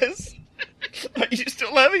his... Yes? Are you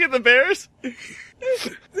still laughing at the bears? This is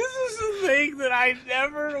a thing that I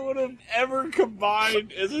never would have ever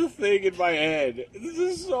combined as a thing in my head. This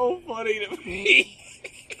is so funny to me.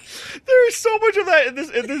 There is so much of that in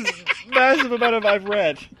this massive amount of I've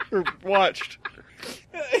read or watched.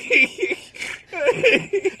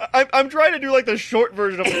 I'm trying to do like the short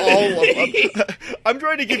version of all of them. I'm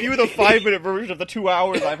trying to give you the 5-minute version of the 2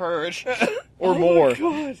 hours I've heard or more. My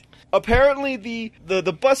God. Apparently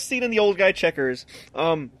the bus scene in the old guy checkers,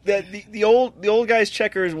 the old guy's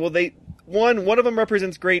checkers, well, one of them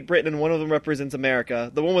represents Great Britain and one of them represents America.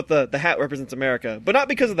 The one with the hat represents America, but not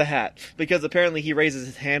because of the hat, because apparently he raises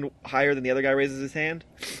his hand higher than the other guy raises his hand,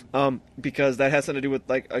 because that has something to do with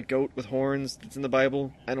like a goat with horns that's in the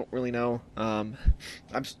Bible. I don't really know. I'm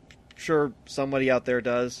sure somebody out there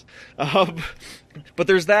does. But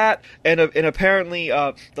there's that, and apparently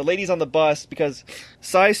the ladies on the bus, because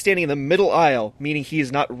Sai's standing in the middle aisle, meaning he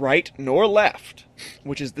is not right nor left,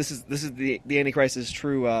 which is this is the Antichrist's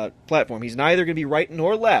true platform. He's neither going to be right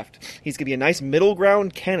nor left. He's going to be a nice middle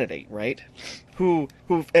ground candidate, right? Who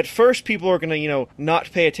at first people are going to,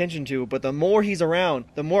 not pay attention to, but the more he's around,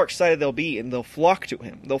 the more excited they'll be, and they'll flock to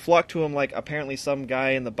him. They'll flock to him like apparently some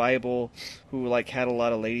guy in the Bible who like had a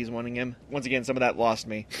lot of ladies wanting him. Once again, some of that lost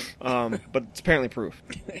me, but it's apparently proof.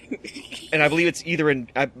 And I believe it's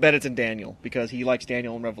I bet it's in Daniel, because he likes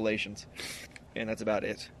Daniel in Revelations. And that's about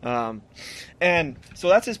it. And so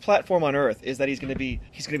that's his platform on Earth, is that he's going to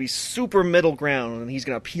be super middle ground, and he's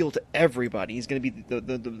going to appeal to everybody. He's going to be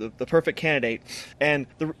the perfect candidate. And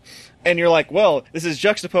you're like, well, this is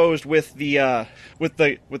juxtaposed with the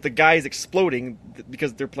guys exploding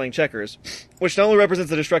because they're playing checkers, which not only represents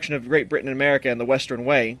the destruction of Great Britain and America and the Western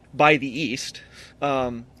way by the East.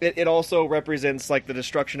 It also represents like the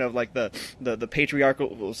destruction of like the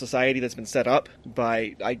patriarchal society that's been set up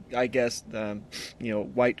by I guess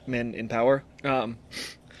white men in power. And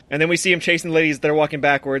then we see him chasing the ladies that are walking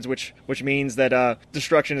backwards, which means that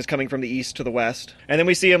destruction is coming from the east to the west. And then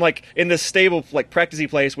we see him like in this stable, like practicey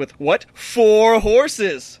place with 4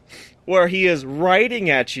 horses, where he is riding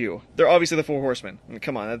at you. They're obviously the 4 horsemen. I mean,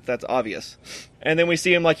 come on, that's obvious. And then we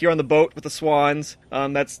see him like here on the boat with the swans.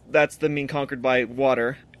 That's them being conquered by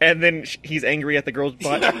water. And then he's angry at the girl's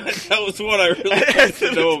butt. That was what I really wanted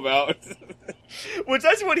to know about. Which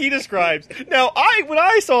that's what he describes. Now, when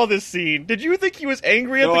I saw this scene, did you think he was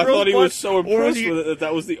angry at the girl's butt? No, I thought he was so impressed with it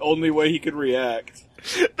that was the only way he could react.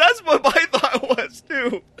 That's what my thought was,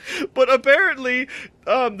 too. But apparently,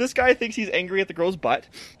 this guy thinks he's angry at the girl's butt,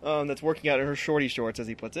 that's working out in her shorty shorts, as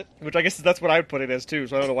he puts it. Which I guess that's what I would put it as, too,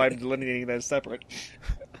 so I don't know why I'm delineating that as separate.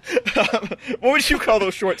 What would you call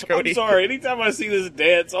those shorts, Cody? I'm sorry, anytime I see this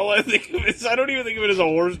dance, all I think of is, I don't even think of it as a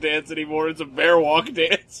horse dance anymore, it's a bear walk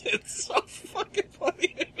dance. It's so fucking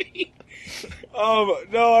funny to me.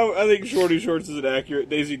 No, I think Shorty Shorts is inaccurate.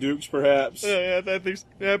 Daisy Dukes, perhaps. Yeah, I think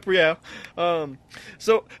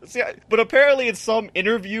so. Yeah. But apparently in some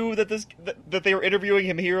interview that they were interviewing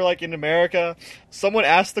him here, like in America, someone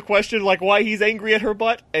asked the question, like, why he's angry at her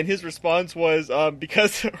butt, and his response was,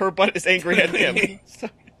 because her butt is angry at him.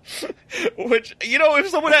 Which, if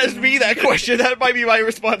someone asked me that question, that might be my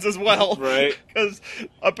response as well. Right. Because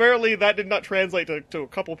apparently that did not translate to a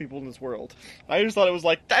couple people in this world. I just thought it was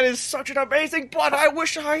like, that is such an amazing butt, I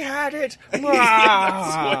wish I had it! Yeah,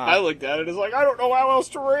 that's what I looked at it. It's like, I don't know how else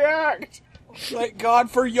to react. Thank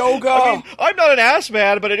God for yoga! I mean, I'm not an ass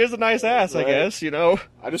man, but it is a nice ass, right. I guess, I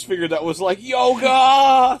just figured that was like,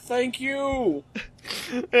 yoga! Thank you!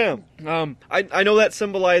 Yeah. I know that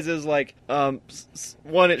symbolizes, like, one,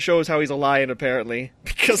 it shows how he's a lion, apparently,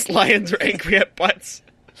 because lions are angry at butts.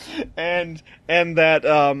 And that,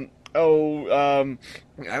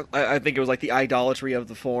 I think it was like the idolatry of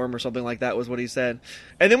the form or something like that was what he said.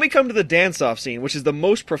 And then we come to the dance-off scene, which is the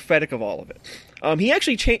most prophetic of all of it. He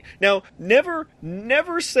actually changed... Now, never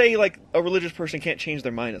say, like, a religious person can't change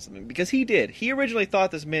their mind on something, because he did. He originally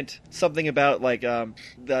thought this meant something about, like,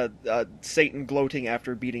 Satan gloating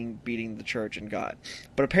after beating the church and God.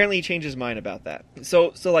 But apparently he changed his mind about that.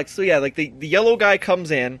 So the yellow guy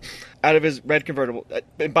comes in out of his red convertible.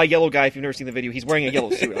 By yellow guy, if you've never seen the video, he's wearing a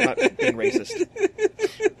yellow suit. I'm not being racist.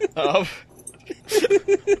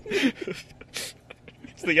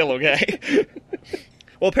 It's the yellow guy.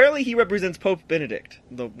 Well, apparently he represents Pope Benedict,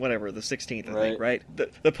 the 16th, I think, right?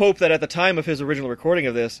 The Pope that at the time of his original recording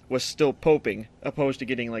of this was still poping, opposed to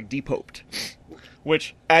getting, like, depoped.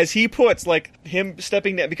 Which, as he puts, like, him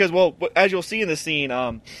stepping down, because, well, as you'll see in the scene,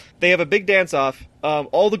 they have a big dance-off,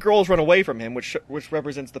 all the girls run away from him, which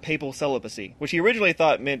represents the papal celibacy, which he originally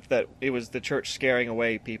thought meant that it was the church scaring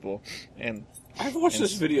away people, and... I've watched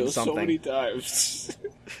this video so many times.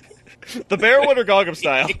 The bear one or Gotham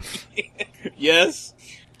style? Yes.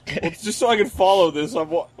 Well, just so I can follow this.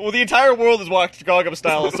 Well, the entire world has watched Gotham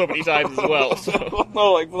style so many times as well. So.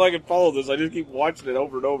 No, like, when I can follow this, I just keep watching it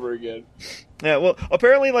over and over again. Yeah, well,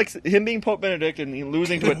 apparently, like, him being Pope Benedict and he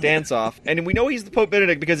losing to a dance-off, and we know he's the Pope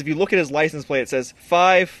Benedict because if you look at his license plate, it says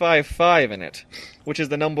 555 in it, which is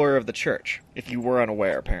the number of the church, if you were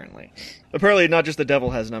unaware, apparently. Apparently, not just the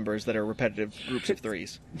devil has numbers that are repetitive groups of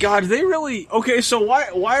threes. God, they really... Okay, so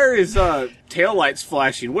why are his taillights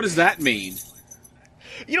flashing? What does that mean?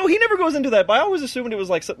 He never goes into that, but I always assumed it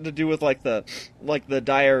was, like, something to do with, like, the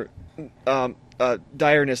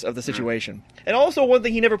direness of the situation. And also, one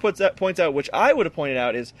thing he never points out, which I would have pointed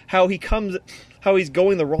out, is how he's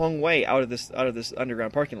going the wrong way out of this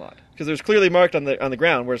underground parking lot. Because there's clearly marked on the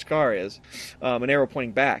ground where his car is, an arrow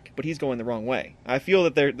pointing back, but he's going the wrong way. I feel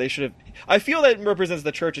that they should have. I feel that represents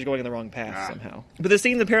the church is going in the wrong path somehow. But the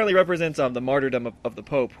scene apparently represents the martyrdom of the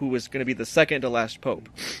Pope, who was going to be the second to last Pope,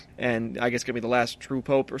 and I guess going to be the last true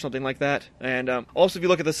Pope or something like that. And also, if you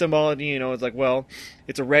look at the symbology, it's like, well,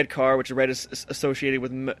 it's a red car, which red is associated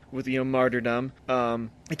with martyrdom.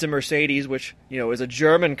 It's a Mercedes, which is a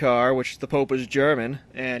German car, which the Pope is German,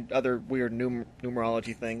 and other weird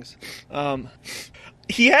numerology things.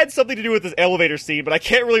 He had something to do with this elevator scene, but I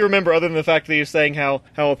can't really remember other than the fact that he was saying how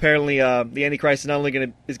apparently the Antichrist is not only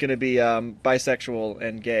going to be bisexual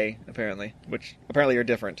and gay, apparently, which apparently are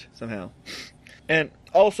different somehow. And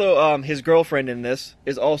also, his girlfriend in this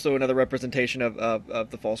is also another representation of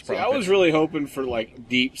the false prophet. See, I was really hoping for, like,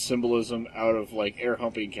 deep symbolism out of, like, air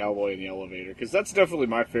humping cowboy in the elevator, because that's definitely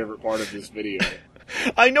my favorite part of this video.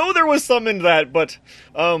 I know there was some in that, but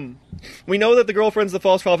we know that the girlfriend's the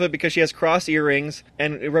false prophet because she has cross earrings,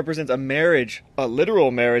 and it represents a marriage, a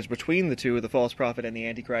literal marriage between the two, the false prophet and the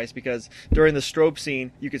Antichrist, because during the strobe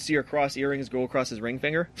scene, you could see her cross earrings go across his ring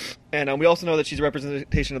finger. And we also know that she's a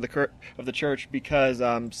representation of the church because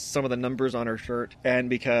some of the numbers on her shirt, and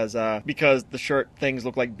because the shirt things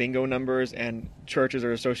look like bingo numbers, and churches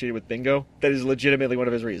are associated with bingo. That is legitimately one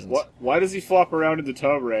of his reasons. Why does he flop around in the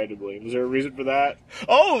tub randomly? Was there a reason for that?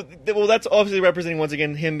 Oh, well, that's obviously representing, once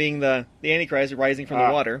again, him being the Antichrist rising from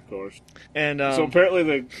the water. Of course. And so apparently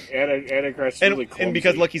the Antichrist is really clumsy. And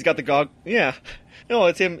because, look, he's got the yeah. No,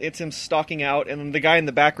 it's him stalking out, and the guy in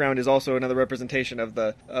the background is also another representation of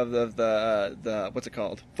the what's it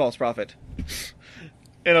called? False prophet.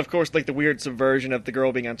 And of course, like the weird subversion of the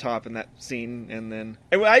girl being on top in that scene, and then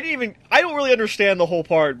I don't really understand the whole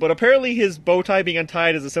part, but apparently his bow tie being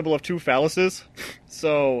untied is a symbol of two phalluses.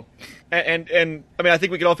 So And I mean, I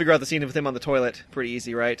think we could all figure out the scene with him on the toilet pretty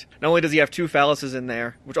easy, right? Not only does he have 2 phalluses in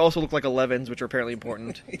there, which also look like 11s, which are apparently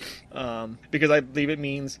important, because I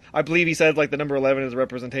believe he said like the number 11 is a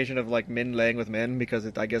representation of like men laying with men, because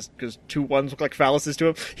because 2 ones look like phalluses to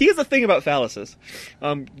him. He has a thing about phalluses.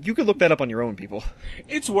 You could look that up on your own, people.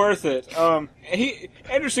 It's worth it.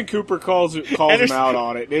 Anderson Cooper calls him out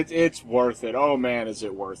on it. It's worth it. Oh man, is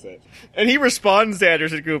it worth it? And he responds to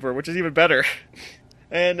Anderson Cooper, which is even better.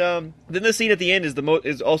 And then the scene at the end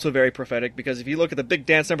is also very prophetic, because if you look at the big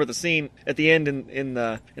dance number at the scene at the end in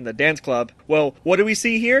the dance club, well, what do we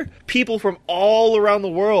see here? People from all around the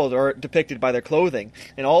world are depicted by their clothing,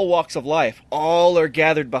 in all walks of life. All are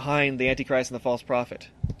gathered behind the Antichrist and the false prophet.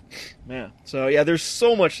 Yeah. So yeah, there's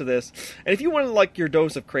so much to this. And if you want like your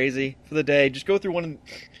dose of crazy for the day, just go through one.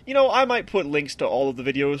 I might put links to all of the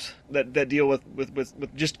videos that deal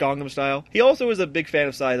with just Gangnam Style. He also is a big fan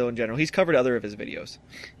of Psy, though, in general. He's covered other of his videos.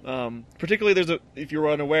 Particularly, if you're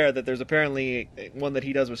unaware, that there's apparently one that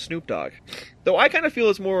he does with Snoop Dogg. Though I kind of feel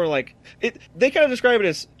it's more like... They kind of describe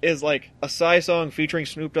it as like a Psy song featuring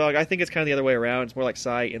Snoop Dogg. I think it's kind of the other way around. It's more like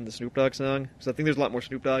Psy in the Snoop Dogg song. So I think there's a lot more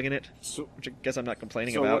Snoop Dogg in it, which I guess I'm not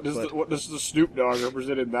complaining about. What does the Snoop Dogg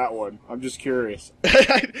represent in that one? I'm just curious.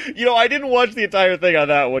 I didn't watch the entire thing on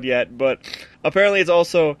that one yet, but apparently it's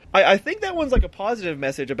also... I think that one's like a positive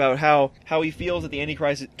message about how he feels that the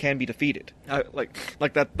Antichrist can be defeated.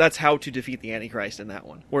 That's how to defeat the Antichrist in that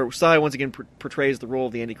one. Where Psy once again portrays the role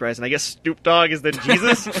of the Antichrist, and I guess Snoop Dogg is then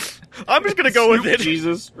Jesus? I'm just gonna go with it.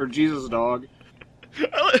 Jesus, or Jesus Dog.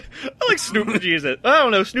 I like Snoop Jesus. I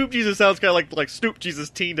don't know, Snoop Jesus sounds kind of like Snoop Jesus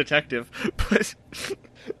Teen Detective, but...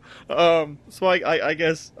 So I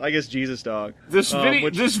guess Jesus Dog. This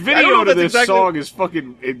video to this song is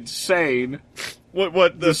fucking insane.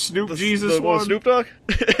 What the Snoop Jesus one? Snoop Dogg?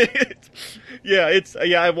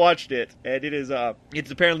 I watched it, and it is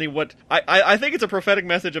it's apparently what I think it's a prophetic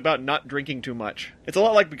message about not drinking too much. It's a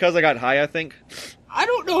lot like Because I Got High, I think. I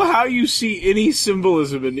don't know how you see any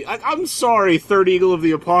symbolism in I'm sorry, Third Eagle of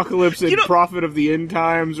the Apocalypse and Prophet of the End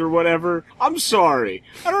Times or whatever. I'm sorry.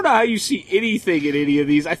 I don't know how you see anything in any of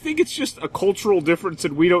these. I think it's just a cultural difference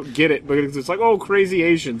and we don't get it because it's like, oh, crazy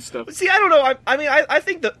Asian stuff. See, I don't know. I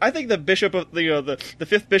think the bishop of the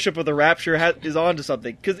fifth bishop of the rapture is onto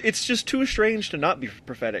something, because it's just too strange to not be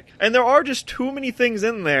prophetic. And there are just too many things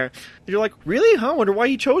in there that you're like, really? Huh? I wonder why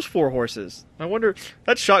he chose 4 horses. I wonder...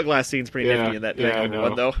 That shot glass scene's pretty nifty in that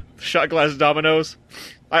one, though. Shot glass dominoes.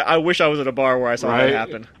 I wish I was at a bar where I saw that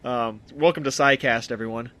happen. Welcome to SciCast,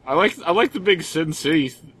 everyone. I like the big Sin City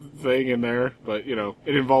thing in there, but,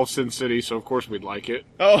 it involves Sin City, so of course we'd like it.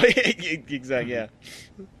 Oh, exactly, yeah.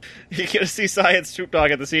 You get to see Psy and Snoop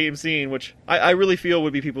Dogg at the same scene, which I really feel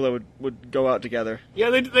would be people that would go out together.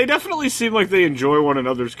 Yeah, they definitely seem like they enjoy one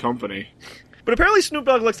another's company. But apparently Snoop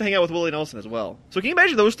Dogg likes to hang out with Willie Nelson as well. So can you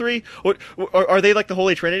imagine those three? Are they like the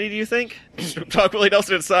Holy Trinity, do you think? Snoop Dogg, Willie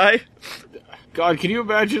Nelson, and Psy? God, can you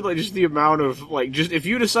imagine, just the amount of, just if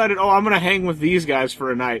you decided, oh, I'm gonna hang with these guys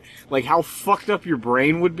for a night, how fucked up your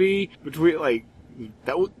brain would be between,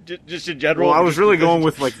 that would... Just in general? Well, I was really going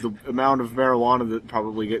with, the amount of marijuana that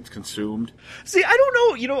probably gets consumed. See, I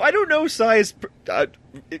don't know, I don't know Psy's,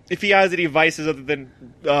 if he has any vices other than,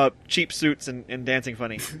 cheap suits and dancing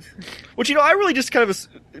funny. Which, I really just kind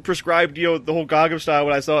of prescribed, the whole Gangnam Style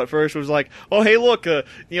when I saw it first. It was like, oh, hey, look, the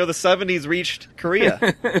 70s reached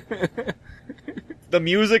Korea. The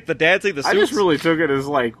music, the dancing, the suits. I just really took it as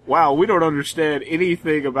wow, we don't understand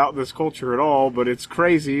anything about this culture at all, but it's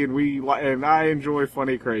crazy, and I enjoy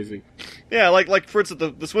funny crazy. Yeah, like for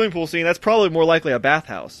instance, the swimming pool scene. That's probably more likely a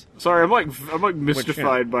bathhouse. Sorry, I'm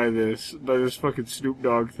mystified by this fucking Snoop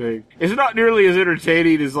Dogg thing. It's not nearly as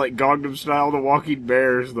entertaining as Gangnam Style, The Walking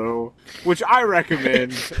Bears, though, which I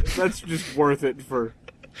recommend. That's just worth it for.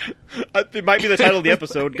 It might be the title of the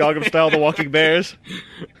episode, Gangnam Style, The Walking Bears.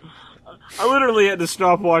 I literally had to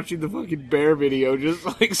stop watching the fucking bear video just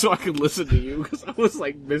so I could listen to you because I was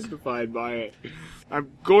mystified by it.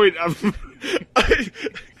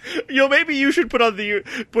 Maybe you should put on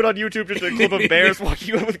YouTube just a clip of bears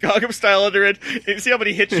walking with Gangnam Style under it and see how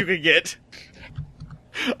many hits you can get.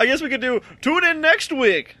 I guess we could tune in next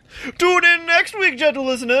week. Tune in next week, gentle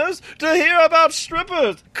listeners, to hear about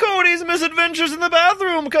strippers. Cody's misadventures in the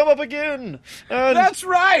bathroom come up again. And that's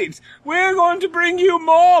right. We're going to bring you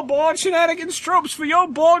more Bored Shenanigans tropes for your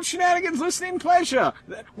Bored Shenanigans listening pleasure.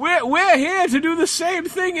 We're here to do the same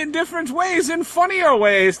thing in different ways, in funnier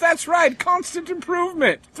ways. That's right. Constant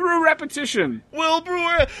improvement through repetition. Will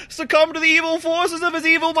Brewer succumb to the evil forces of his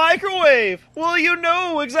evil microwave? Will you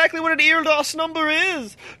know exactly what an EarDOS number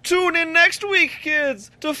is? Tune in next week,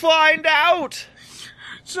 kids, to find out.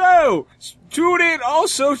 So, tune in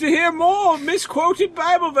also to hear more misquoted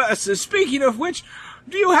Bible verses. Speaking of which,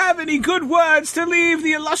 do you have any good words to leave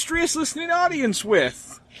the illustrious listening audience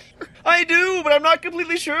with? I do, but I'm not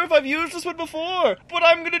completely sure if I've used this one before. But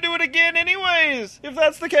I'm gonna do it again anyways, if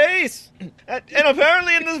that's the case. And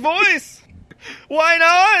apparently in this voice. Why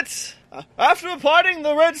not? After parting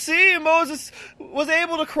the Red Sea, Moses was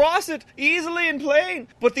able to cross it easily and plain,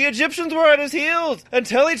 but the Egyptians were at his heels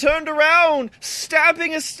until he turned around,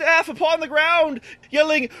 stamping his staff upon the ground,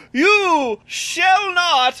 yelling, "You shall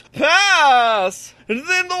not pass!" And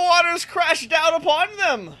then the waters crashed down upon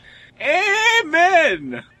them.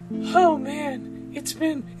 Amen! Oh man, it's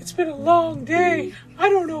been a long day. I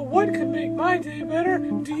don't know what could make my day better.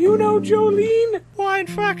 Do you know, Jolene? Why, in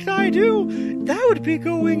fact, I do. That would be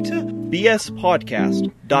going to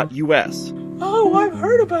bspodcast.us. Oh, I've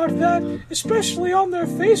heard about that, especially on their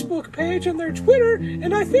Facebook page and their Twitter,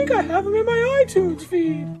 and I think I have them in my iTunes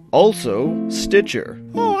feed. Also, Stitcher.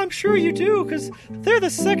 Oh, I'm sure you do, because they're the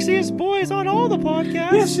sexiest boys on all the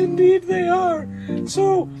podcasts. Yes, indeed they are.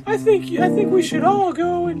 So, I think we should all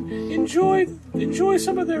go and enjoy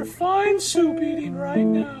some of their fine soup eating right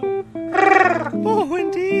now. Oh,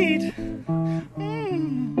 indeed.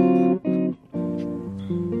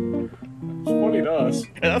 It's funny to us.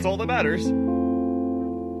 And that's all that matters.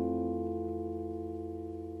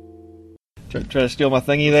 Try to steal my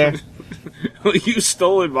thingy there? You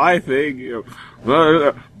stolen my thing.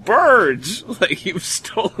 Birds! Like, you've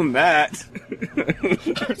stolen that.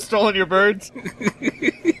 Stolen your birds?